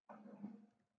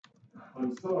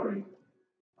 I'm sorry.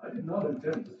 I did not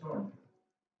intend to harm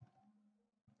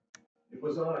you. It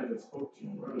was I that spoke to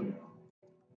you earlier.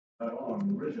 That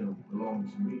arm originally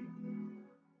belonged to me.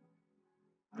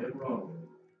 I am wrong.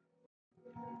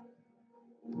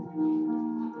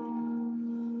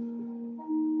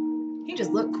 He just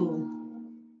looked cool.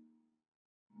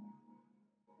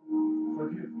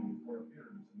 Forgive me for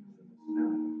appearing to you in this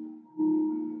manner.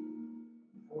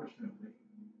 Unfortunately,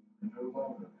 I no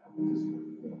longer have a physical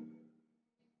form.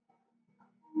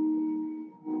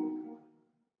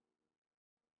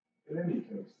 In any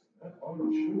case, that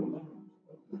arm should allow you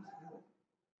to open its door.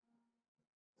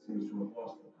 It seems to have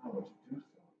lost the power to do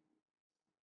so.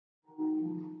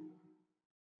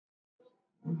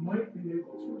 You might be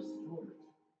able to restore it,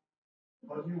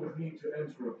 but you would need to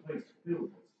enter a place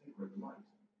filled with sacred light.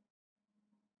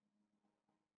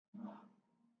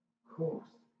 Of course.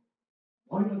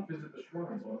 Why not visit the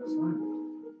shrines on this island?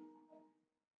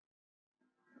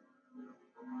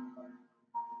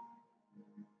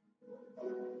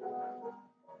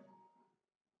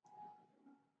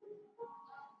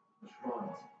 The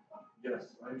shrines. Yes,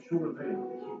 I'm sure they are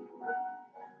the key.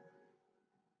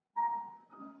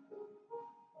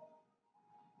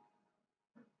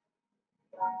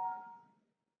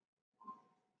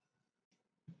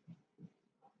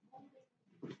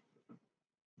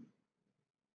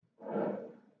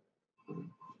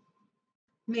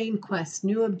 Main quest,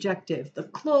 new objective, the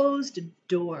closed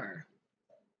door.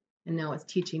 And now it's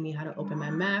teaching me how to open my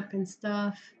map and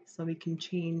stuff so we can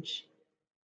change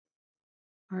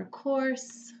our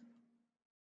course.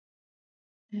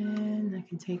 And I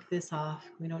can take this off.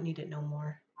 We don't need it no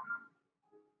more.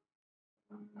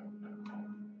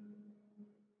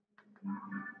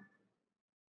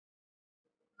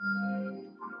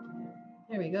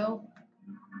 There we go.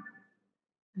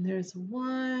 And there's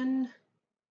one.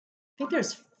 I think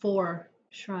there's 4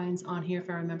 shrines on here if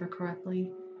I remember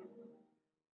correctly.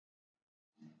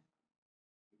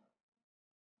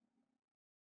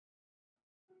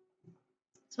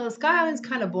 So the Sky Island's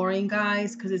kind of boring,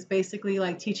 guys, because it's basically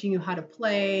like teaching you how to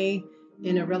play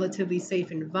in a relatively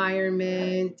safe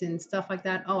environment and stuff like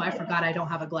that. Oh, I forgot I don't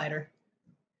have a glider.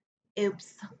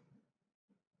 Oops.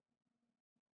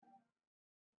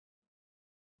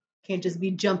 Can't just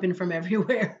be jumping from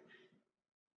everywhere.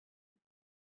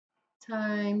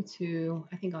 Time to,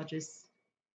 I think I'll just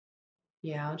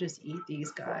eat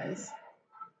these guys.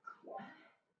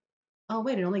 Oh,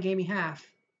 wait, it only gave me half.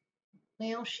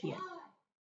 Well, shit.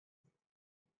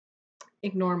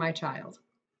 Ignore my child.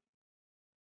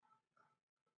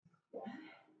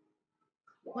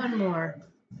 One more.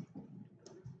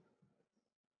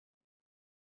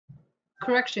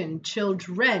 Correction,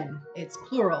 children. It's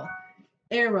plural.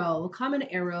 Arrow, common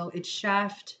arrow. Its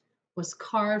shaft was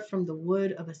carved from the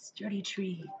wood of a sturdy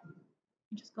tree.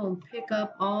 I'm just going to pick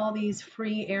up all these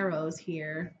free arrows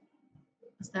here.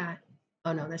 What's that?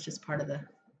 Oh, no, that's just part of the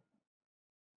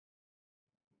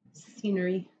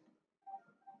scenery.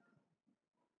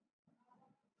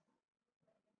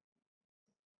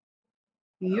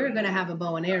 You're going to have a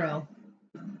bow and arrow.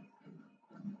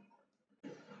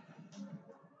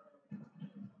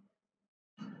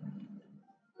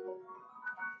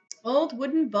 Old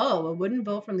wooden bow, a wooden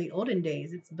bow from the olden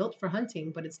days. It's built for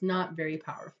hunting, but it's not very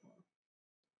powerful.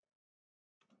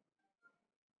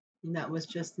 And that was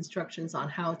just instructions on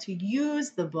how to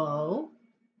use the bow,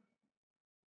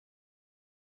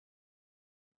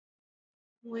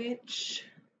 which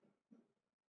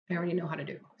I already know how to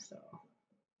do. So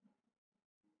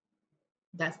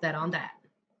that's that on that.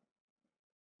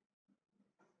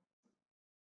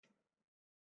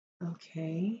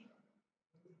 Okay.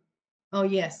 Oh,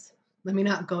 yes. Let me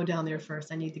not go down there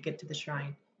first. I need to get to the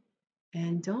shrine.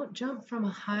 And don't jump from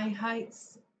high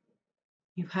heights.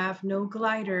 You have no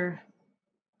glider,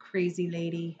 crazy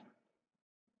lady.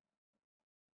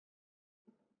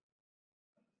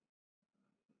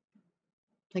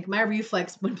 Like my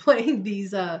reflex when playing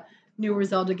these newer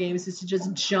Zelda games is to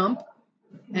just jump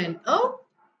and oh,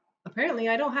 apparently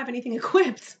I don't have anything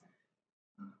equipped.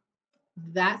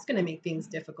 That's going to make things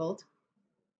difficult.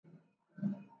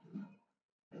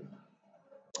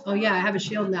 Oh yeah, I have a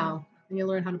shield now. And you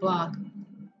learn how to block.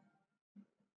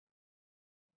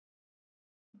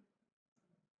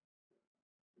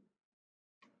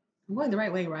 I'm going the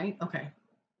right way, right? Okay.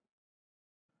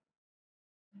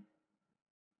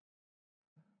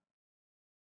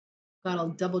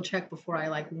 Gotta double check before I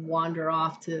like wander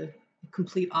off to the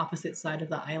complete opposite side of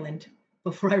the island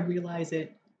before I realize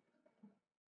it.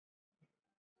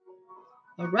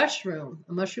 A mushroom,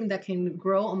 a mushroom that can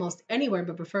grow almost anywhere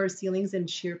but prefers ceilings and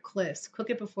sheer cliffs. Cook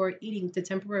it before eating to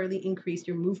temporarily increase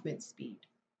your movement speed.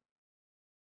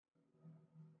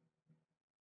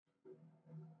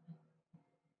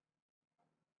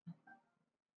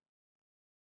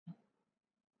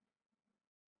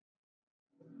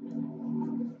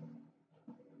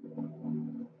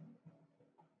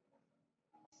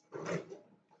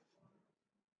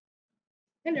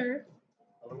 Hello.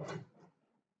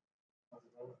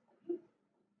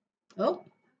 Oh,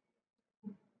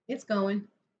 it's going.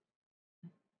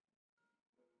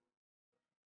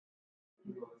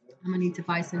 I'm gonna need to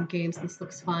buy some games. This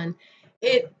looks fun.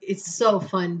 It's so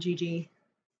fun, Gigi.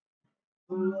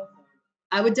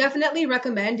 I would definitely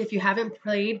recommend if you haven't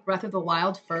played Breath of the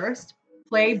Wild first,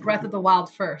 play Breath of the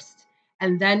Wild first,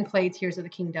 and then play Tears of the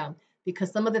Kingdom.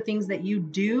 Because some of the things that you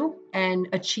do and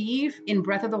achieve in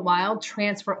Breath of the Wild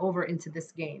transfer over into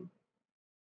this game.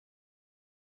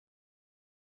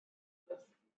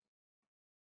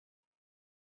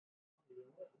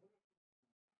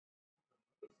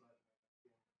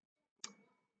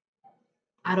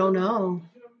 I don't know.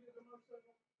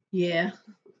 Yeah.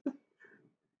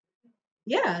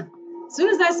 Yeah. As soon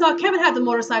as I saw Kevin had the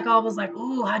motorcycle, I was like,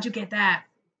 ooh, how'd you get that?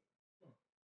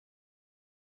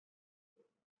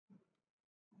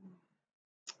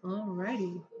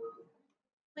 Alrighty.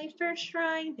 My first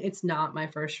shrine. It's not my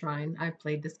first shrine. I've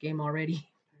played this game already.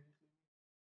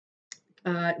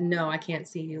 No, I can't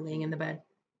see you laying in the bed.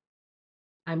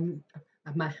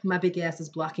 My big ass is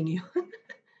blocking you.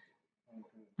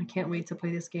 I can't wait to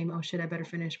play this game. Oh shit, I better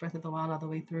finish Breath of the Wild all the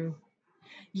way through.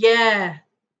 Yeah,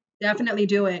 definitely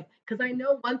do it. Because I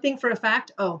know one thing for a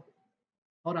fact. Oh,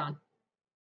 hold on.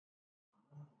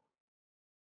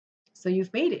 So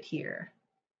you've made it here.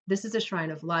 This is a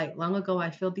shrine of light. Long ago, I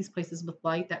filled these places with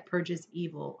light that purges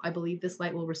evil. I believe this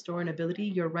light will restore an ability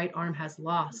your right arm has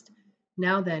lost.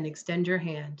 Now then, extend your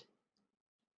hand.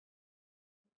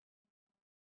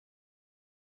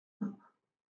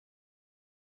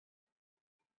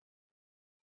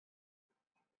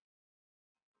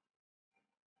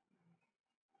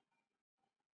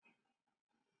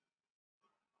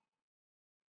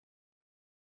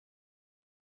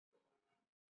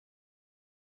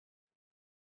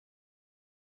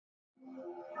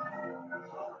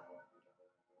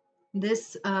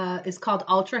 This is called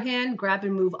Ultra Hand. Grab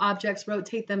and move objects,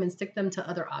 rotate them, and stick them to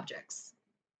other objects.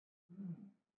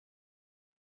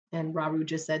 And Raru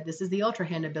just said, this is the Ultra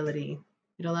Hand ability.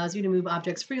 It allows you to move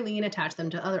objects freely and attach them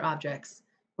to other objects.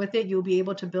 With it, you'll be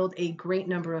able to build a great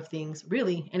number of things,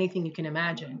 really anything you can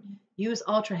imagine. Use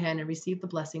Ultra Hand and receive the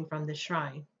blessing from this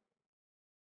shrine.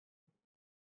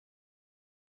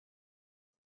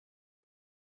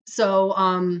 So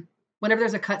whenever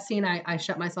there's a cutscene, I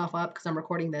shut myself up because I'm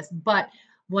recording this. But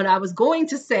what I was going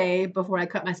to say before I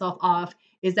cut myself off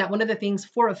is that one of the things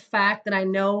for a fact that I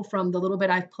know from the little bit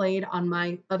I've played on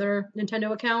my other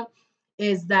Nintendo account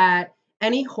is that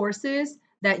any horses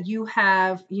that you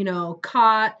have, you know,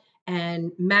 caught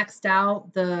and maxed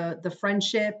out the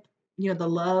friendship, you know, the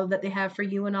love that they have for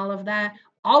you and all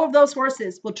of those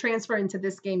horses will transfer into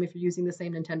this game if you're using the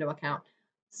same Nintendo account.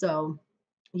 So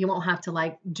you won't have to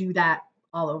like do that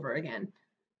all over again.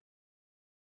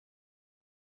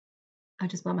 I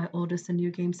just bought my oldest a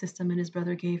new game system and his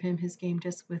brother gave him his game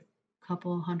disc with a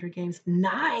couple hundred games.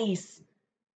 Nice.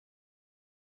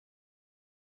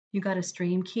 You got a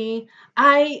stream key.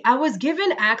 I was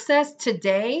given access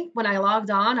today when I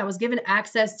logged on. I was given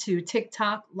access to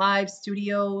TikTok live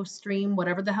studio stream,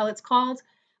 whatever the hell it's called,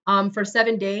 for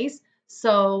 7 days.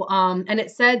 So, and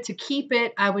it said to keep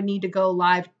it, I would need to go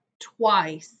live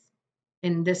twice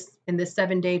in this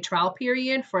 7-day trial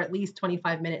period for at least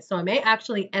 25 minutes. So I may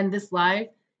actually end this live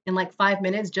in like 5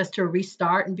 minutes just to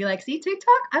restart and be like, see,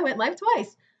 TikTok, I went live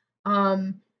twice.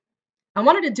 I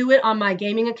wanted to do it on my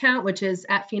gaming account, which is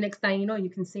at Phoenix Taino. You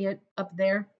can see it up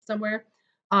there somewhere.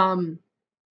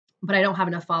 But I don't have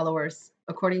enough followers.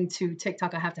 According to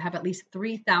TikTok, I have to have at least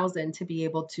 3,000 to be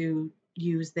able to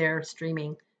use their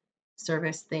streaming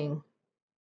service thing.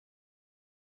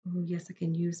 Oh, yes, I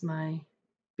can use my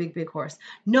big horse.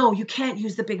 No, you can't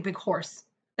use the big horse.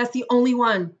 That's the only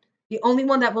one. The only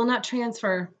one that will not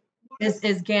transfer is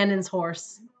Ganon's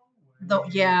horse. Though,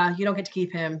 yeah, you don't get to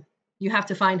keep him. You have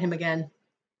to find him again.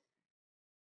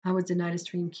 I was denied a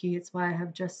stream key. It's why I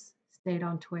have just stayed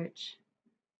on Twitch.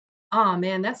 Oh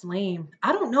man, that's lame.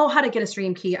 I don't know how to get a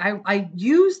stream key. I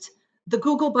used the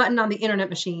Google button on the internet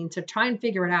machine to try and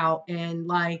figure it out, and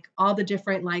like all the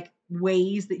different like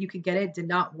ways that you could get it did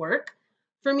not work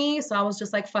for me. So I was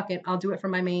just like, fuck it, I'll do it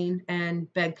from my main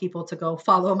and beg people to go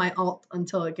follow my alt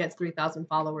until it gets 3,000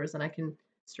 followers and I can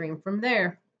stream from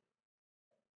there.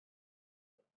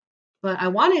 But I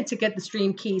wanted to get the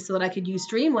stream key so that I could use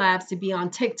Streamlabs to be on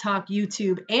TikTok,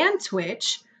 YouTube, and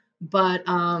Twitch, but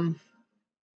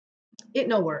it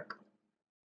no work.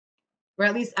 Or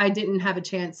at least I didn't have a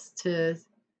chance to,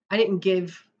 I didn't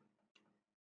give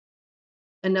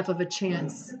enough of a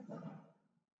chance.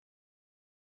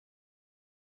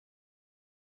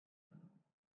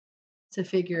 To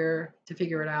figure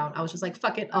it out. I was just like,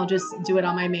 fuck it, I'll just do it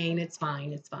on my main. It's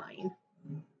fine. It's fine.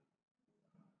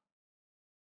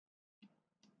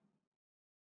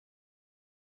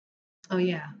 Oh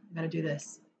yeah, I gotta do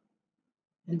this.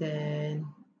 And then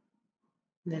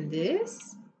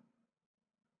this.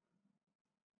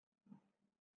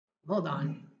 Hold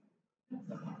on.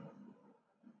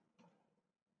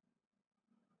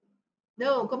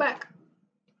 No, go back.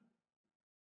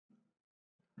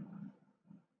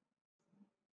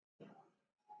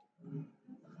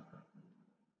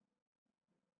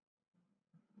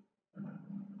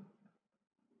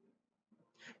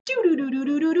 Do do do do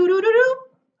do do do do do.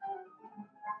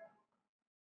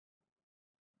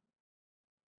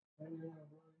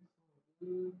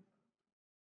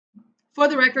 For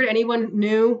the record, anyone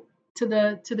new to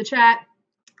the chat,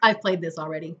 I've played this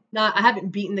already. Not, I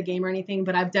haven't beaten the game or anything,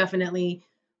 but I've definitely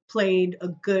played a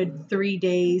good 3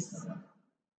 days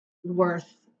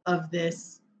worth of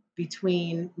this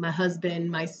between my husband,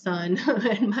 my son,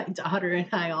 and my daughter and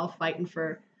I all fighting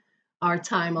for our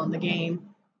time on the game.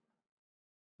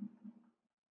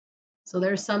 So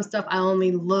there's some stuff I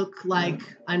only look like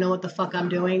I know what the fuck I'm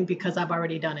doing because I've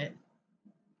already done it.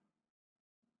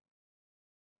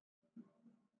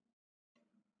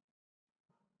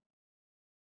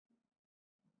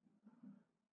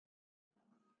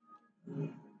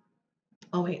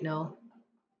 Oh wait, no.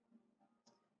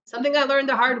 Something I learned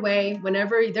the hard way,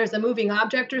 whenever there's a moving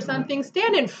object or something,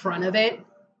 stand in front of it.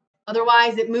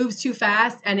 Otherwise it moves too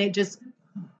fast and it just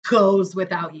goes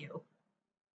without you.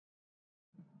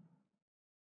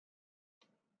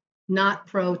 Not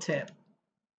pro tip.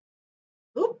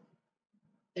 Oop.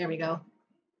 There we go.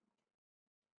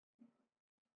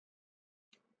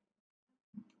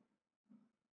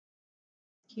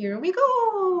 Here we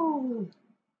go.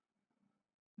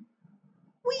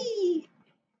 Whee!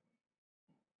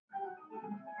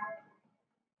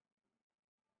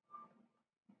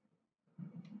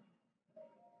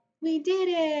 We did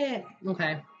it.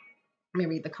 Okay. Let me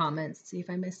read the comments, see if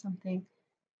I missed something.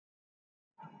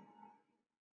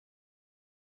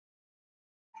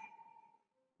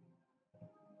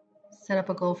 Set up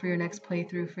a goal for your next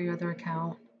playthrough for your other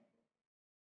account.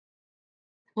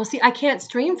 Well, see, I can't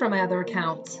stream from my other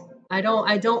account. I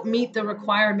don't meet the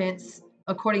requirements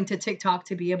according to TikTok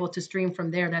to be able to stream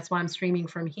from there. That's why I'm streaming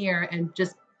from here and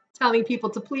just telling people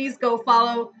to please go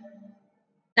follow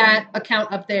that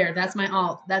account up there. That's my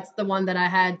alt. That's the one that I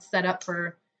had set up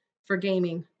for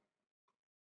gaming.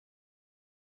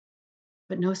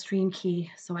 But no stream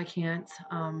key, so I can't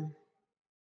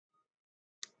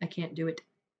do it.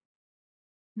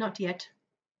 Not yet.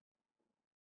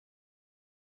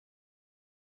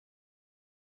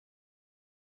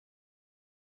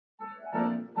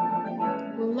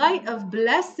 Light of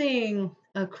blessing.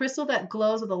 A crystal that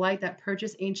glows with a light that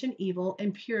purges ancient evil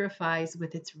and purifies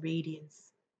with its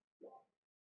radiance.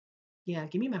 Yeah,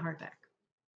 give me my heart back.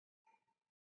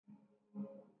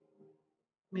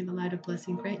 May the light of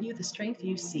blessing grant you the strength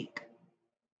you seek.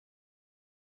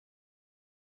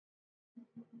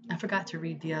 I forgot to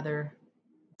read the other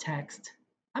text.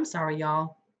 I'm sorry,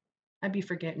 y'all. I'd be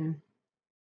forgetting.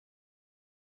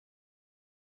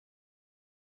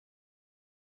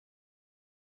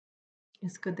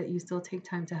 It's good that you still take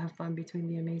time to have fun between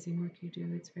the amazing work you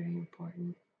do. It's very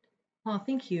important. Oh,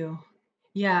 thank you.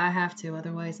 Yeah, I have to.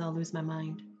 Otherwise, I'll lose my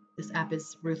mind. This app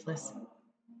is ruthless.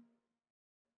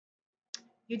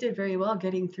 You did very well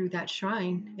getting through that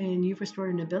shrine, and you've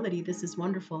restored an ability. This is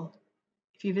wonderful.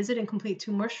 If you visit and complete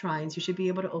 2 more shrines, you should be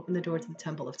able to open the door to the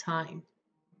Temple of Time.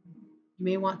 You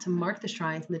may want to mark the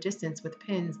shrines in the distance with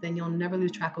pins, then you'll never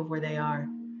lose track of where they are.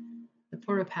 The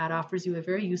portal pad offers you a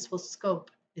very useful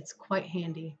scope. It's quite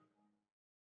handy.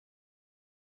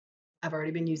 I've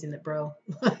already been using it, bro.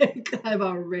 I've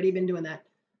already been doing that.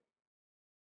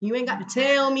 You ain't got to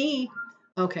tell me.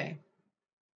 Okay.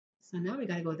 So now we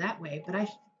got to go that way. But I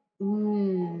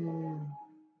feel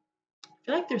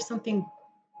like there's something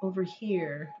over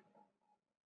here.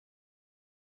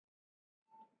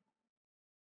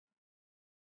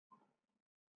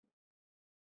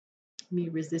 Me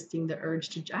resisting the urge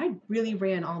to... I really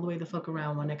ran all the way the fuck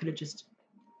around when I could have just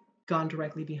gone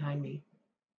directly behind me.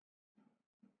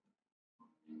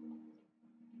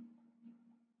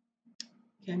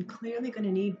 Okay, I'm clearly going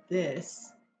to need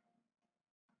this.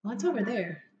 What's over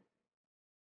there?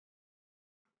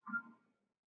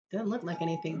 Doesn't look like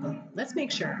anything, but let's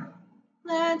make sure.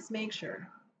 Let's make sure.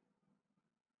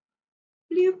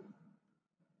 Bloop.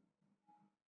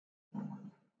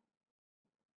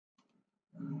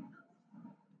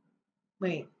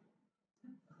 Wait.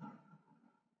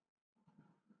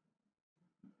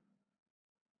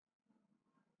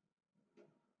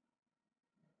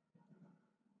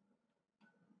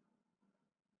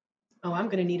 Oh, I'm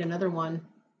going to need another one.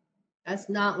 That's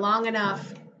not long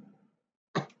enough.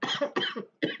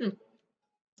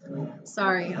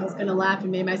 Sorry, I was going to laugh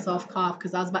and made myself cough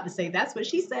because I was about to say, that's what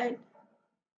she said.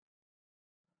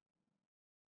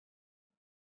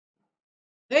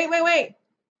 Wait.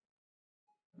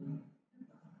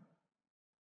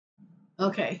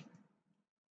 Okay.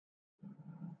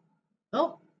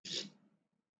 Oh.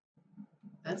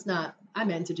 That's not, I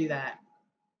meant to do that.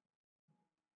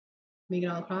 Make it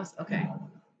all across? Okay.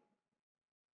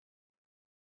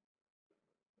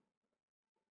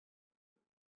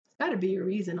 There's got to be a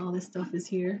reason all this stuff is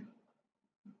here.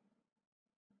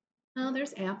 Oh,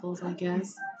 there's apples, I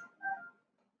guess.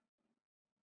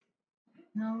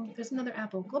 No, there's another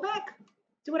apple. Go back.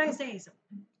 Do what I say.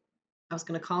 I was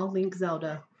going to call Link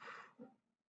Zelda.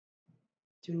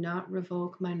 Do not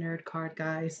revoke my nerd card,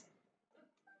 guys.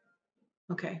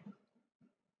 Okay.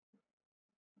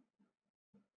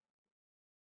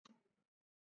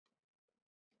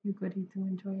 You ready to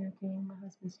enjoy your game? My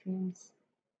husband streams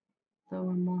though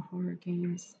are more horror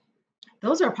games.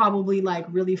 Those are probably like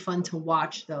really fun to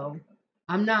watch though.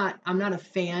 I'm not a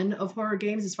fan of horror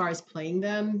games as far as playing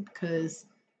them because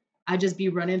I just be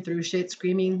running through shit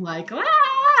screaming like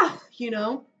you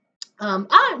know.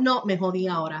 No me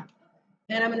jodí ahora.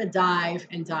 And I'm gonna dive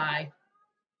and die.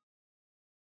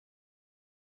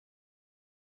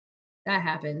 That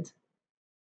happened.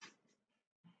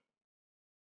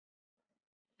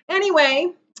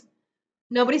 Anyway,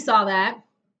 nobody saw that.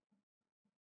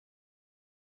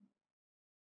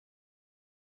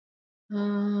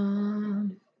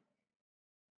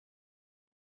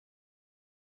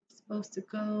 Supposed to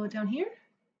go down here.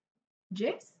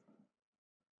 Jace?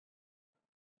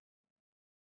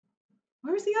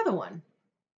 Where's the other one?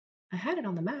 I had it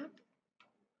on the map.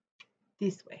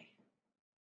 This way.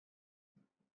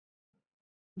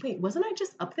 Wait, wasn't I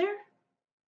just up there?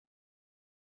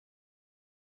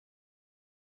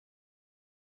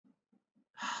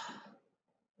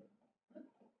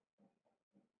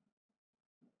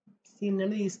 See, none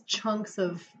of these chunks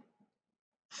of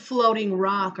floating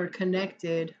rock are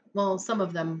connected. Well, some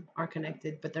of them are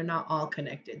connected, but they're not all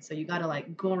connected. So you gotta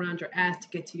like go around your ass to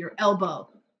get to your elbow.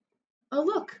 Oh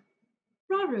look,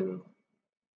 Raru.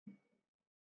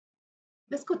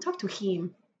 Let's go talk to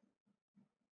him.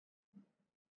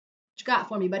 What you got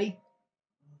for me, buddy?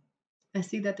 I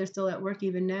see that they're still at work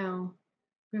even now.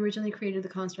 We originally created the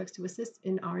constructs to assist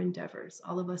in our endeavors.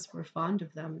 All of us were fond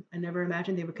of them. I never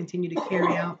imagined they would continue to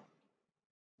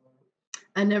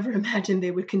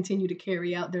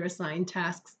carry out their assigned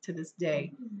tasks to this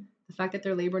day. The fact that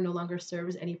their labor no longer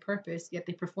serves any purpose, yet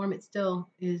they perform it still,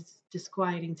 is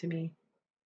disquieting to me.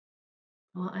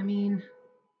 Well, I mean,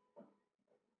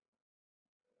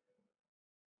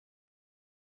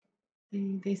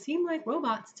 they seem like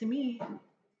robots to me.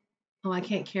 Oh, I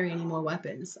can't carry any more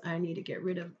weapons. I need to get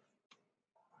rid of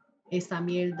esa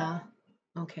mierda.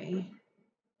 Okay.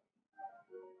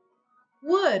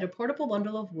 Wood, a portable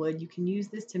bundle of wood. You can use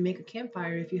this to make a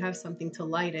campfire if you have something to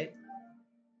light it.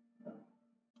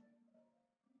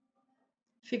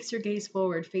 Fix your gaze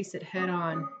forward, face it head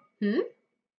on.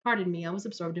 Pardon me, I was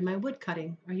absorbed in my wood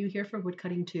cutting. Are you here for wood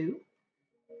cutting too?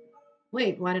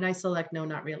 Wait, why did I select no,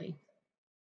 not really?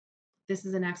 This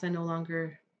is an axe I no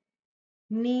longer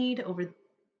need over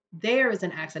there is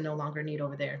an axe I no longer need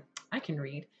over there. I can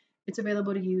read. It's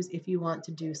available to use if you want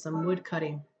to do some wood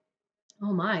cutting.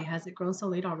 Oh my, has it grown so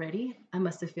late already? I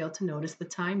must have failed to notice the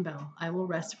time bell. I will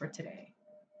rest for today.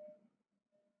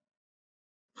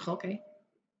 Okay.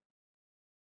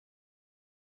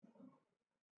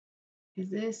 Is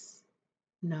this?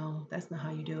 No, that's not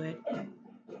how you do it.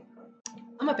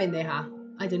 I'm a pendeja.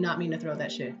 I did not mean to throw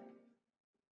that shit.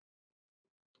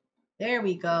 There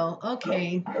we go.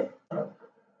 Okay.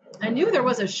 I knew there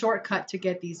was a shortcut to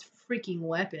get these freaking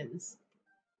weapons.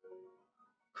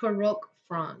 Korok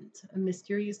front, a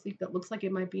mysterious leaf that looks like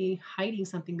it might be hiding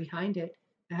something behind it.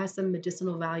 It has some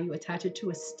medicinal value. Attach it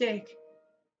to a stick,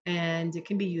 and it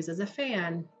can be used as a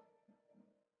fan.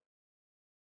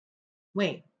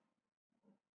 Wait,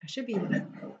 I should be able to.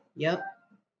 Yep.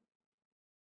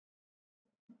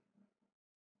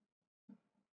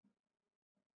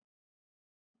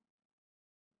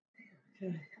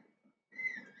 Okay.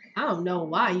 I don't know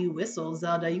why you whistle,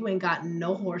 Zelda. You ain't got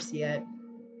no horse yet.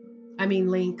 I mean,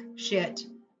 Link. Shit.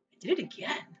 I did it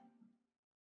again.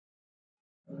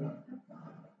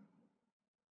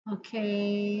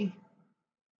 Okay.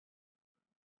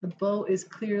 The boat is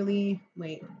clearly.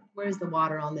 Wait, where's the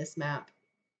water on this map?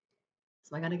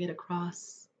 So I gotta get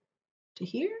across to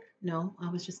here? No, I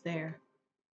was just there.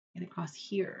 Get across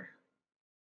here.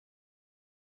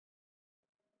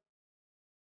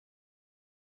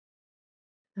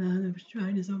 The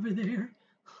shrine is over there.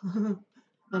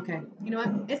 Okay, you know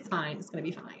what? It's fine. It's gonna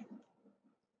be fine.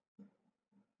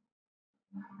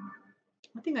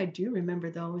 One thing I do remember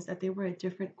though is that they were at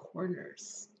different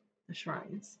corners, the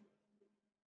shrines.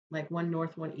 Like one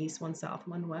north, one east, one south,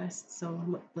 one west.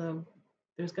 So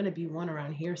there's gonna be one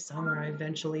around here somewhere I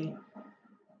eventually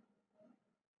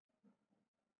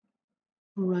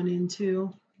run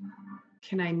into.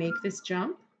 Can I make this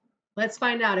jump? Let's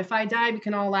find out. If I die, we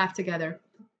can all laugh together.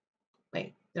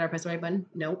 Wait, did I press the right button?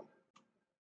 Nope.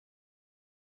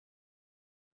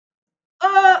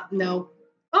 No.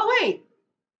 Oh, wait.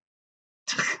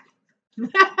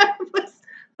 That was,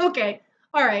 okay.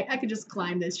 All right. I could just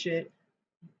climb this shit.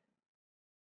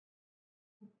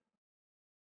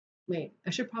 Wait, I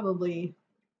should probably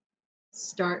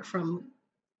start from.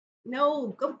 No,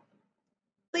 go.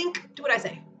 Link, do what I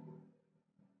say.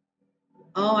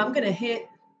 Oh, I'm going to hit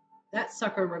that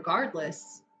sucker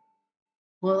regardless.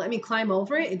 Will it let me climb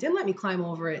over it? It didn't let me climb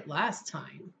over it last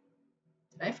time.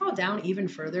 Did I fall down even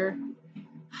further?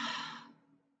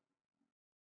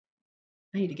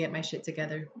 I need to get my shit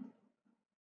together.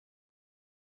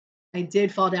 I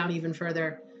did fall down even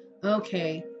further.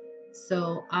 Okay,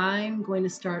 so I'm going to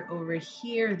start over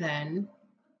here then,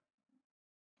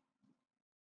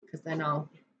 because then I'll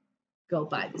go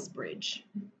by this bridge.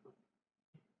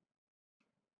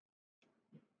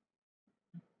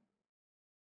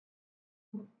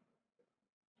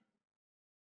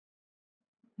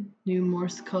 New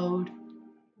Morse code.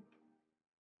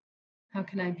 How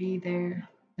can I be there,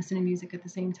 listen to music at the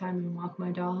same time and walk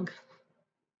my dog?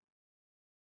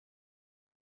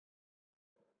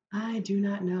 I do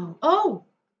not know. Oh!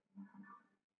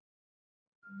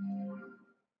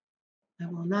 I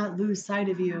will not lose sight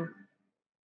of you.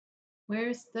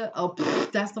 Where's the... Oh,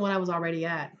 that's the one I was already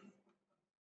at.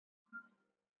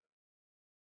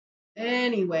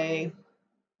 Anyway,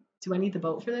 do I need the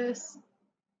boat for this?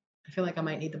 I feel like I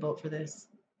might need the boat for this.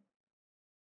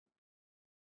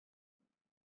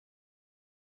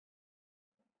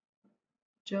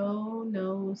 Joe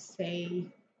no say.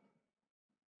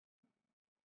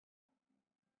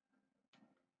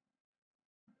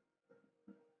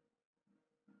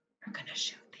 We're gonna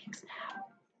shoot things now.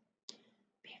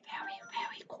 Be very,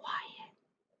 very quiet.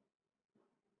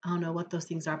 I don't know what those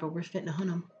things are, but we're fitting to hunt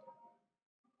them.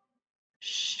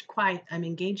 Shh, quiet. I'm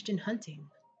engaged in hunting.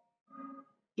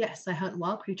 Yes, I hunt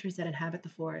wild creatures that inhabit the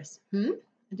forest. I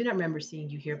do not remember seeing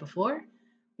you here before.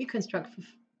 We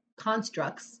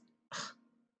constructs,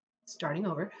 starting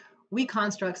over. We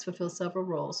constructs fulfill several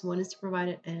roles. One is to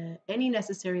provide any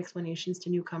necessary explanations to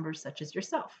newcomers such as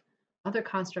yourself. Other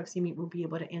constructs you meet will be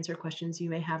able to answer questions you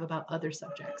may have about other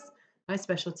subjects. My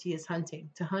specialty is hunting.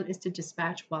 To hunt is to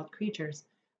dispatch wild creatures.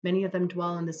 Many of them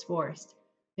dwell in this forest.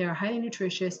 They are highly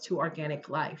nutritious to organic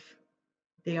life.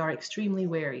 They are extremely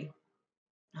wary.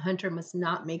 A hunter must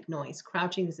not make noise.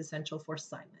 Crouching is essential for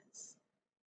silence.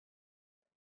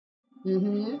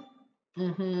 Mm-hmm.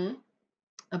 Mm-hmm.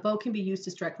 A bow can be used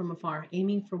to strike from afar.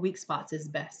 Aiming for weak spots is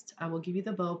best. I will give you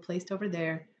the bow placed over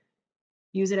there.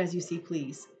 Use it as you see,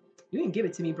 please. You didn't give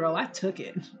it to me, bro. I took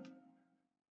it.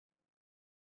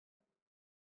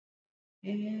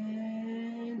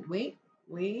 And wait.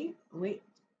 Quit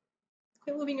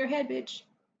moving your head, bitch.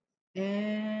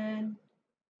 And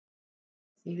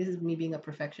see, this is me being a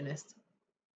perfectionist.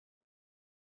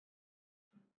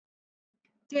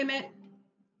 Damn it.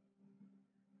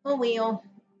 Oh, well.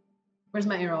 Where's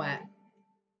my arrow at?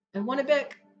 I want it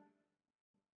back.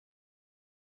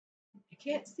 I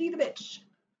can't see the bitch.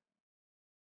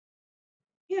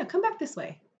 Yeah, come back this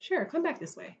way. Sure, come back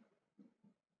this way.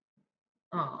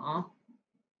 Aw.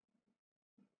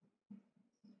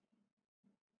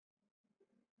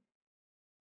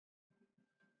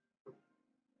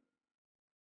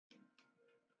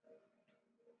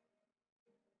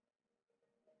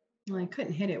 Well, I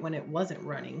couldn't hit it when it wasn't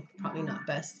running. Probably not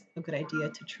a good idea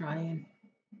to try and...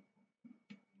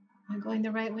 Am I going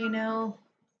the right way now?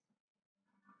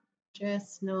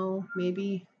 Just no,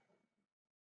 maybe.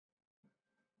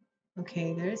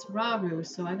 Okay, there's Raru,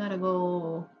 so I gotta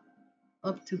go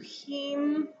up to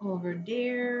him over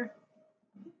there.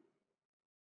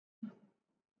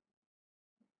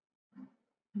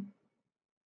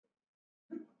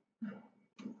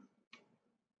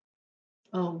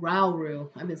 Oh, Rauru.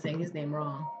 I've been saying his name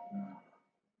wrong.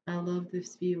 I love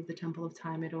this view of the Temple of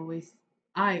Time.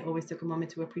 I always took a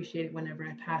moment to appreciate it whenever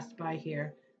I passed by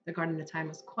here. The Garden of Time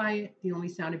was quiet. The only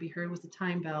sound to be heard was the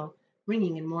time bell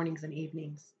ringing in mornings and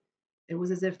evenings. It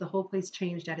was as if the whole place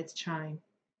changed at its chime,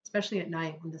 especially at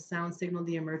night when the sound signaled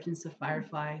the emergence of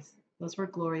fireflies. Those were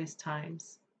glorious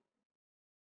times.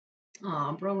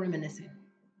 Aw, bro, reminiscing.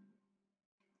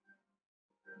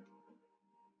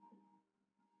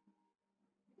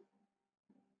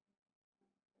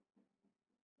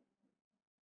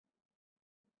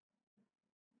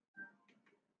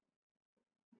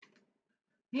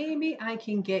 Maybe I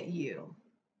can get you.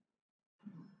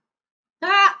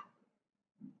 Ah!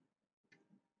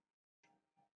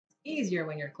 Easier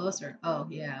when you're closer. Oh,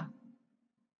 yeah.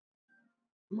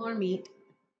 More meat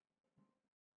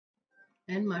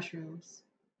and mushrooms.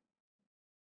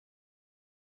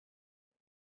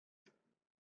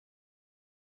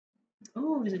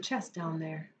 Oh, there's a chest down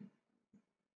there.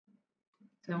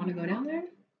 Do I want to go down there?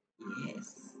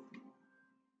 Yes.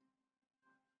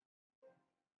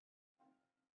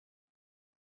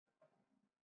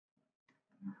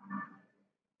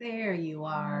 There you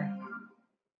are.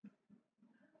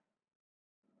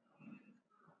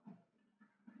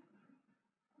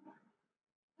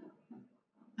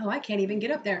 Oh, I can't even get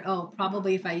up there. Oh,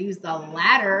 probably if I use the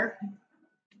ladder.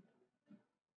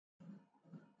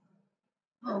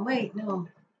 Oh, wait, no.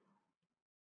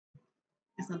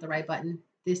 That's not the right button.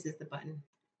 This is the button.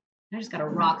 I just got a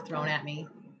rock thrown at me.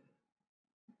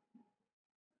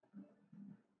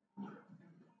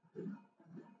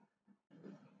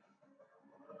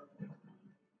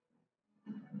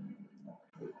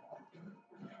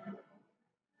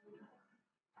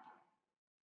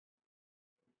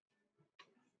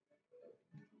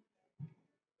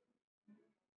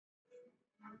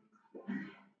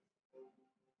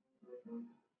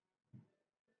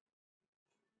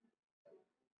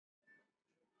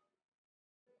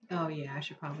 Oh, yeah, I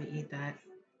should probably eat that.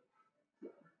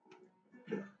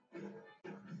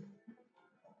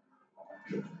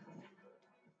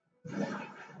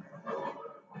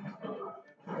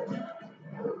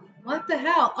 What the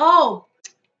hell? Oh,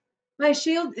 my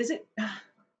shield, is it?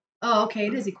 Oh, okay,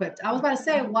 it is equipped. I was about to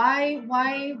say, why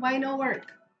no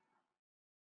work?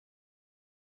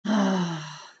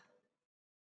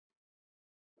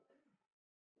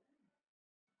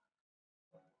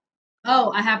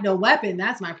 Oh, I have no weapon.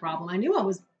 That's my problem. I knew I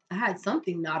was I had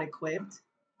something not equipped.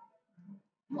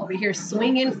 I'm over here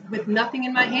swinging with nothing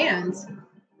in my hands.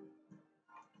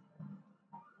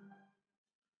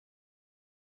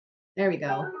 There we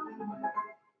go.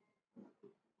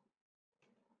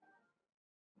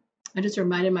 I just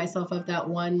reminded myself of that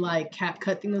one like cap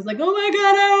cut thing that was like, oh my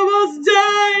god, I almost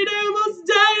died. I almost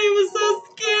died. It was so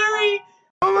scary.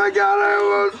 Oh my god, I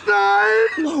almost died!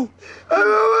 No! I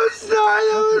almost died!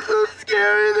 That was so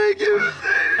scary, thank you.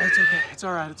 It's okay, it's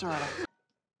alright, it's alright.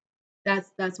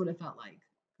 That's what it felt like.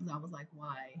 Because I was like,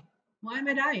 why? Why am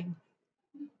I dying?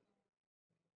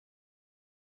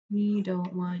 We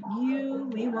don't want you.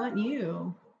 We want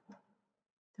you.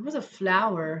 There was a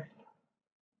flower.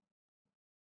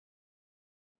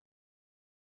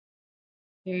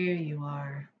 There you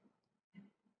are.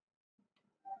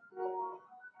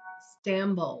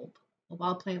 Stem bulb. A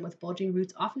wild plant with bulging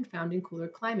roots often found in cooler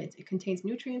climates. It contains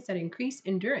nutrients that increase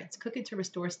endurance. Cook it to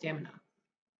restore stamina.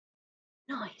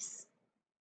 Nice.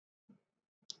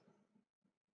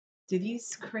 Do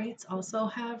these crates also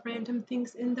have random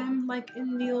things in them like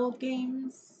in the old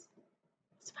games?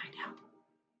 Let's find out.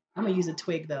 I'm gonna use a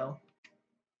twig though.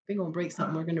 If we're gonna break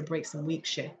something, we're gonna break some weak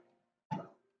shit.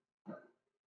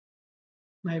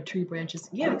 My tree branches.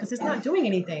 Yeah, because it's not doing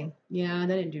anything. Yeah,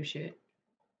 that didn't do shit.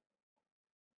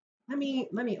 Let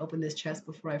me open this chest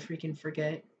before I freaking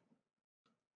forget.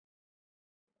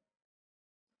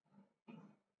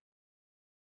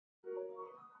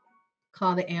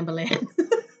 Call the ambulance.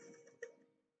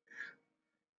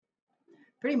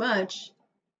 Pretty much.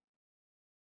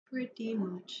 Pretty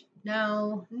much.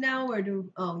 Now where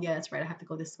do... Oh, yeah, that's right. I have to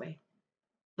go this way.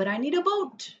 But I need a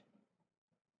boat.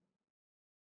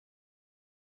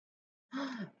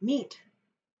 Meat.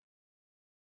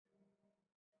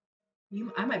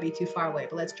 I might be too far away,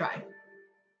 but let's try.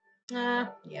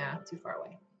 Yeah, too far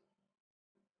away.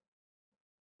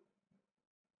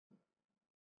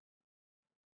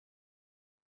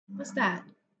 What's that?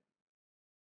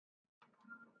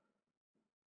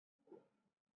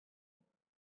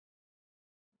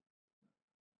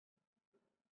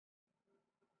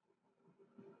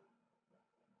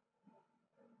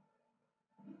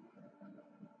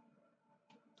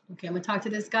 Okay, I'm gonna talk to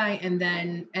this guy and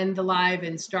then end the live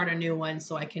and start a new one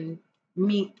so I can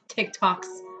meet TikTok's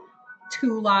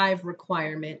 2 live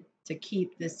requirement to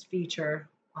keep this feature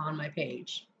on my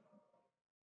page.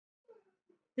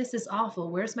 This is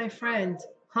awful. Where's my friend?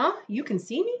 Huh? You can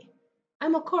see me?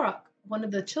 I'm a Korok, one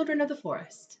of the children of the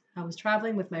forest. I was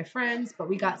traveling with my friends, but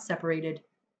we got separated.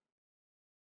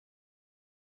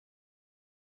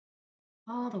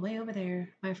 All the way over there.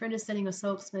 My friend is sending a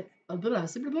smoke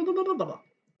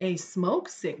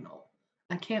signal.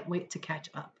 I can't wait to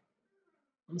catch up.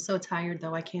 I'm so tired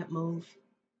though, I can't move.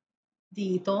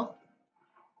 Dito.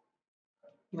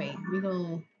 Wait, we're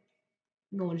gonna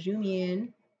zoom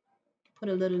in. Put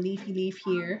a little leafy leaf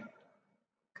here.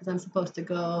 Because I'm supposed to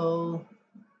go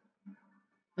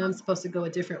a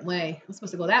different way. I'm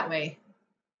supposed to go that way,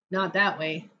 not that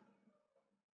way.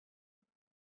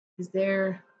 Is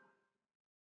there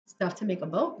stuff to make a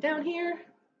boat down here?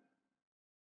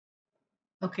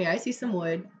 Okay, I see some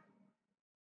wood.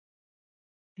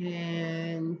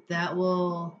 And that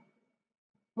will...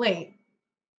 Wait.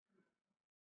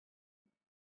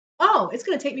 Oh, it's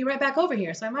going to take me right back over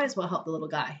here, so I might as well help the little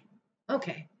guy.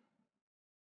 Okay.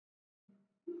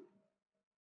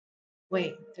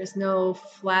 Wait, there's no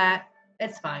flat...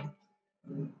 It's fine.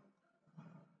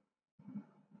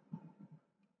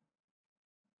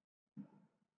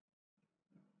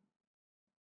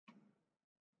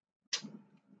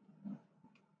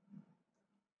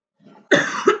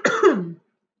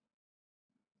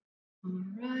 All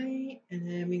right, and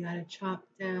then we gotta chop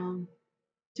down.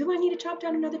 Do I need to chop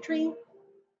down another tree?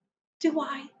 Do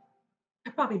I? I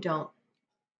probably don't.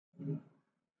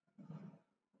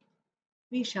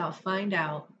 We shall find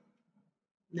out.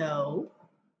 No.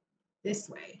 This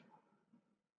way.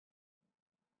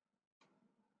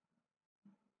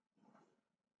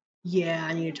 Yeah,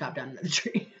 I need to chop down another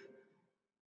tree.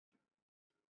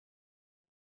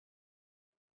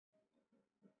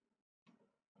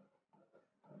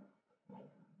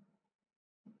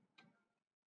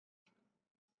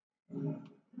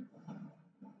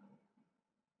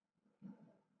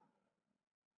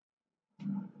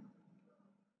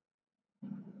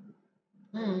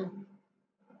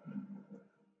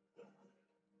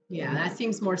 Yeah, that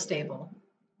seems more stable.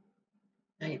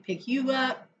 I need to pick you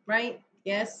up, right?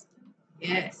 Yes?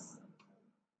 Yes.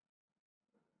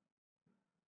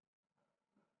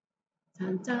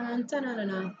 Dun, dun, dun, dun, dun,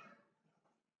 dun.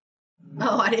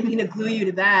 Oh, I didn't mean to glue you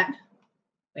to that.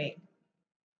 Wait.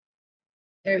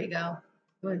 There we go. I'm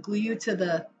going to glue you to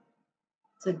the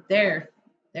So there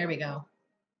we go.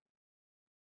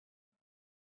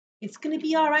 It's gonna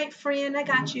be all right, friend. I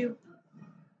got you.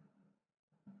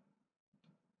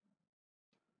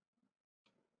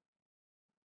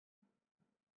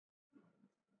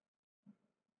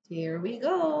 Here we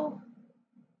go.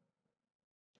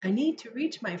 I need to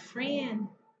reach my friend.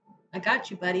 I got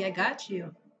you, buddy. I got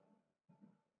you.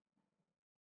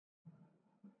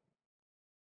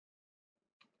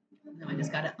 Now I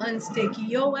just gotta unstick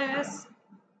your ass.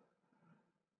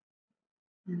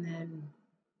 And then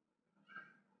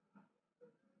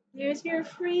there's your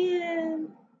friend.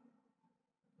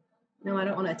 No, I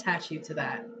don't want to attach you to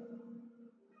that.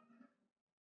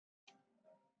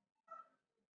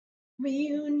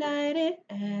 Reunited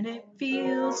and it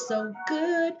feels so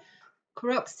good.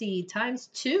 Korok seed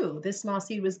 ×2. This small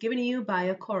seed was given to you by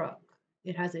a Korok.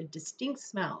 It has a distinct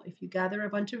smell. If you gather a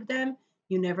bunch of them,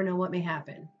 you never know what may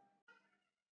happen.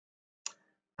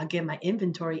 I'll get my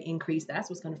inventory increased. That's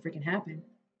what's going to freaking happen.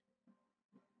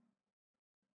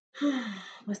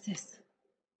 What's this?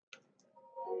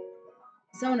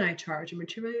 Zonite charge, a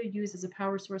material used as a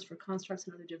power source for constructs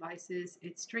and other devices.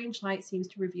 Its strange light seems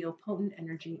to reveal potent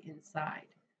energy inside.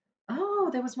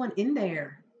 Oh, there was one in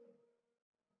there.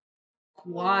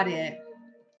 Quad it.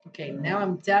 Okay, now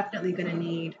I'm definitely going to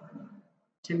need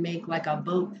to make like a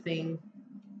boat thing.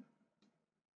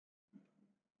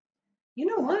 You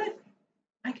know what?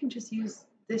 I can just use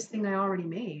this thing I already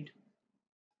made.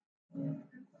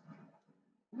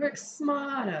 Work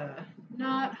smarter,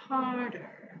 not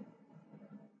harder.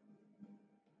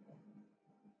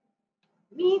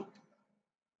 Me?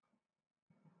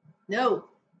 No.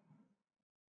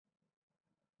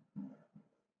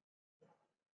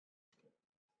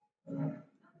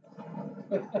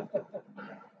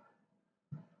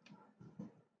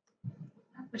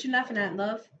 What you laughing at,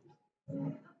 love?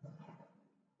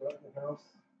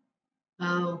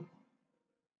 Oh.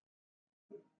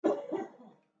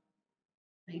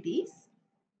 Like these?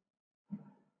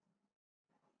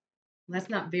 That's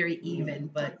not very even,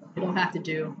 but it'll have to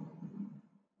do.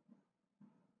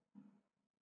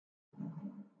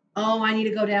 Oh, I need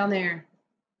to go down there.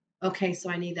 Okay, so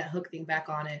I need that hook thing back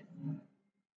on it.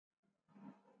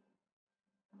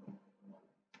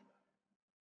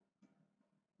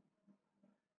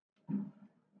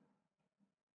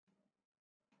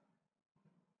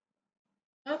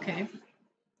 Okay.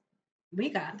 We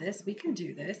got this. We can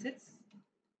do this. It's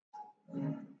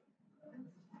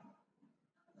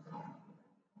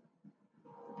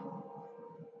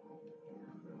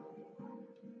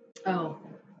oh.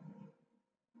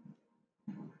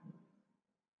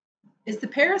 Is the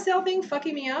parasail thing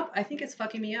fucking me up? I think it's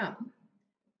fucking me up.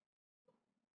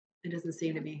 It doesn't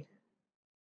seem to be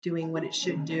doing what it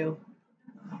should do.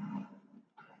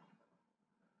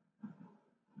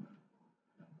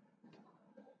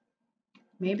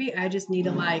 Maybe I just need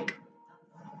to like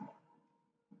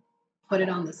put it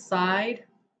on the side.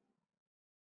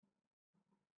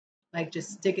 Like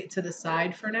just stick it to the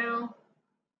side for now.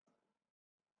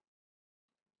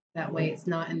 That way it's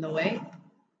not in the way.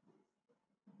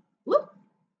 Whoop.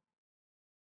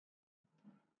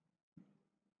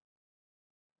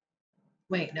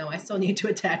 Wait, no, I still need to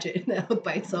attach it. That hook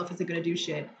by itself isn't going to do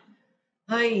shit.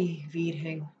 Ay,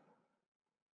 Vidhing.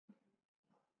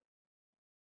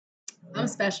 I'm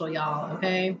special, y'all,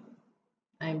 okay?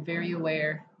 I'm very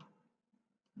aware.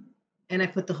 And I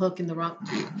put the hook in the wrong...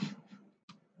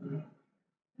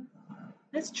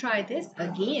 Let's try this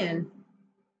again.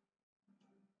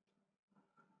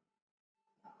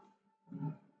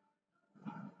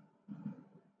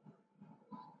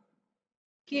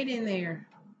 Get in there.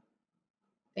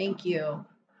 Thank you.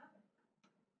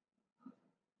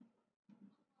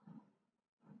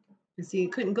 And see,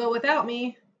 it couldn't go without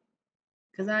me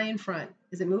because I in front.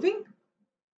 Is it moving?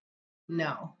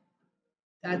 No.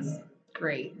 That's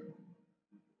great.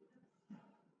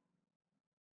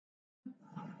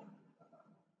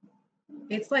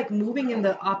 It's like moving in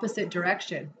the opposite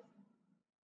direction.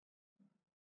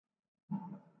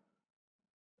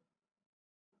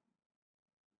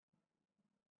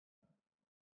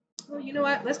 Well, you know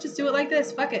what? Let's just do it like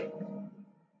this. Fuck it.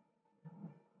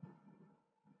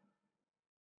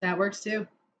 That works too.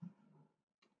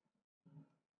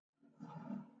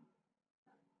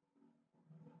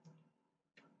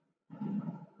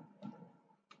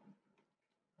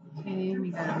 Okay, we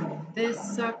gotta move this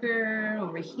sucker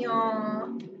over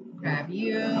here. Grab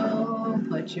you,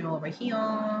 put you over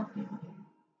here.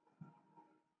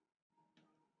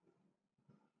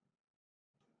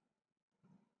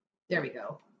 There we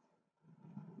go.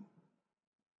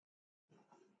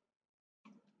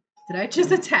 Did I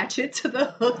just attach it to the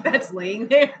hook that's laying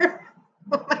there?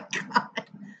 Oh my god.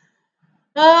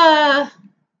 Ah,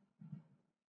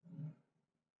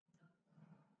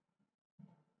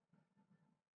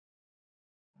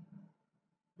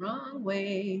 wrong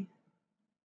way.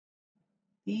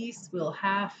 These will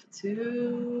have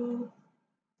to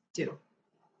do.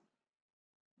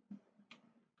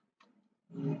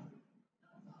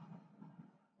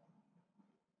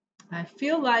 I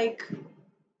feel like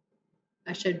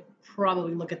I should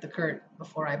probably look at the current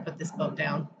before I put this boat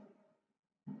down.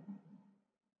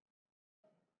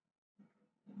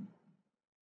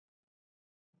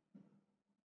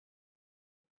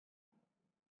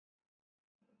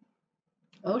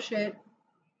 Oh shit.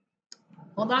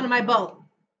 Hold on to my boat.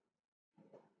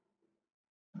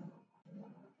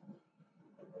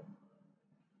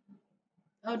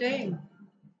 Oh dang.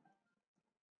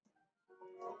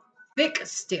 Thick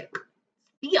stick.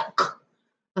 Yuck.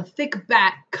 A thick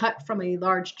bat cut from a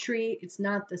large tree. It's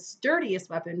not the sturdiest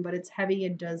weapon, but it's heavy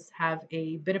and does have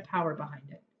a bit of power behind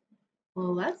it.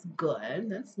 Well, that's good.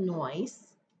 That's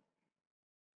nice.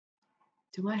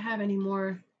 Do I have any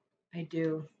more? I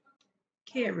do.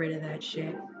 Get rid of that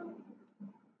shit.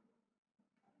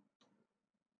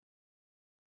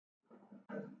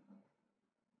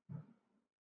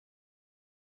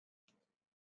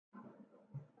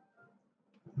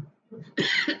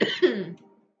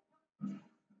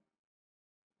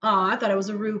 Oh, I thought it was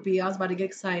a rupee. I was about to get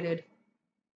excited.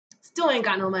 Still ain't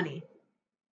got no money.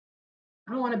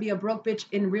 I don't want to be a broke bitch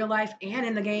in real life and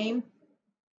in the game.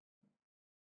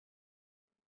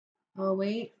 Oh,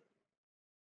 wait.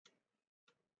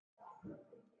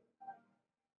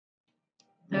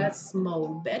 That's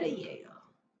mo better, yeah.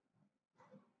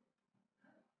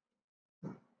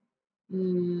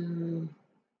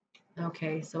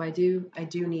 Okay, so I do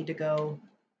need to go.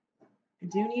 I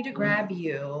do need to grab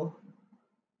you.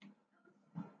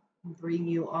 Bring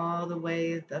you all the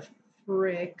way the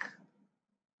frick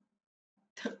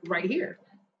right here.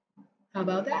 How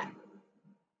about that?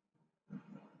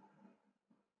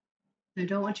 I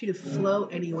don't want you to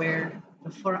float anywhere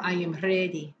before I am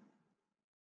ready.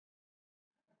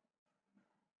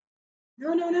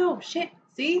 No, no, no. Shit.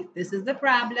 See? This is the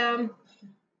problem.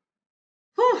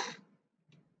 Whew.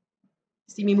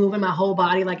 See me moving my whole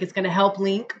body like it's going to help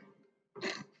Link?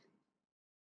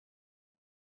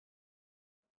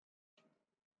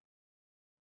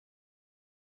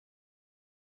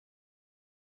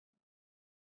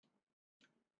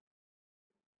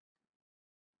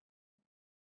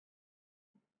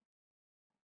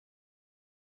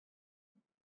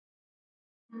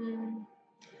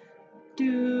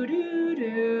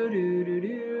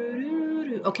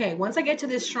 Okay, once I get to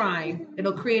this shrine,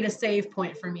 it'll create a save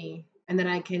point for me, and then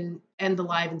I can end the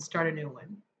live and start a new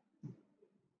one.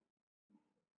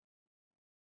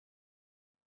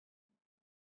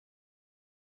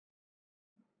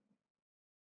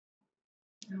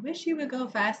 I wish you would go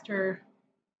faster.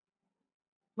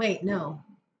 Wait, no.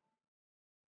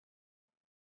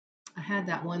 I had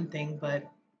that one thing, but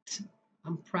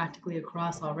I'm practically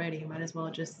across already. Might as well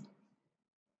just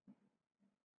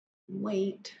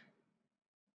wait.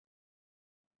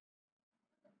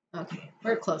 Okay,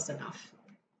 we're close enough.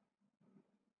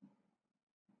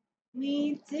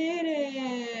 We did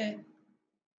it.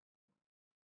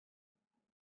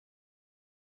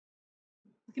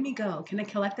 Look at me go. Can I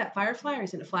collect that firefly or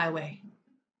is it gonna fly away?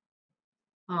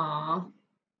 Aw.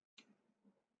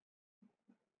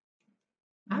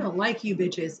 I don't like you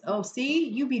bitches. Oh, see?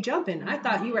 You be jumping. I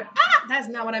thought you were. Ah! That's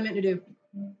not what I meant to do.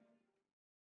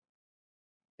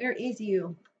 Where is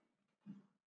you?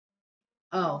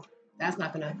 Oh, that's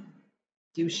not gonna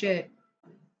do shit.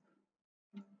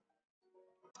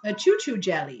 A choo-choo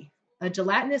jelly. A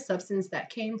gelatinous substance that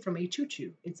came from a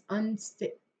choo-choo. It's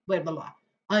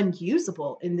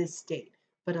unusable in this state,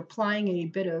 but applying a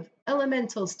bit of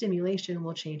elemental stimulation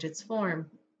will change its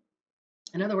form.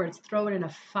 In other words, throw it in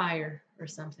a fire or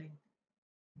something.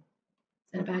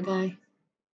 Is that a bad guy?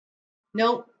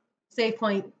 Nope. Save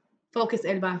point. Focus,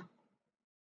 Elba.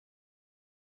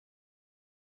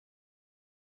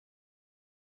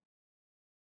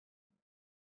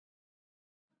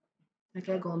 That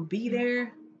guy gonna be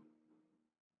there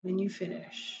when you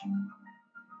finish.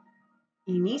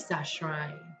 Inisa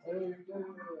Shrine.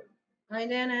 I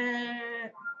did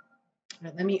it.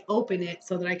 Right, let me open it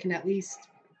so that I can at least,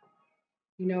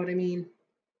 you know what I mean,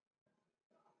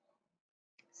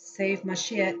 save my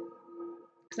shit.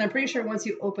 Because I'm pretty sure once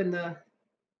you open the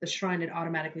shrine, it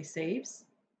automatically saves.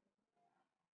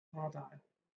 Hold on.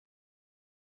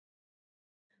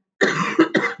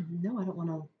 No, I don't want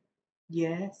to.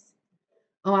 Yes.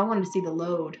 Oh, I wanted to see the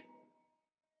load.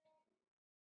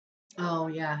 Oh,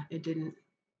 yeah, it didn't.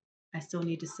 I still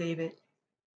need to save it.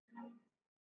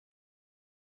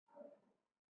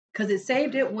 because it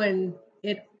saved it when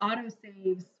it auto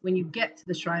saves when you get to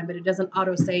the shrine, but it doesn't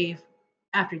auto save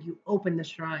after you open the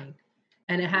shrine.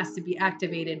 And it has to be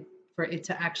activated for it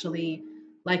to actually,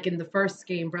 like in the first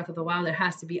game, Breath of the Wild, it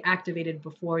has to be activated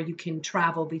before you can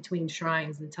travel between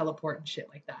shrines and teleport and shit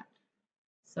like that.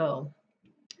 So,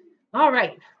 all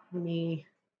right,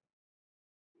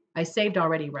 I saved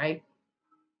already, right?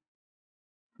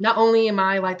 Not only am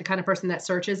I like the kind of person that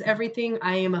searches everything,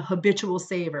 I am a habitual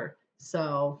saver.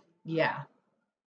 So, yeah.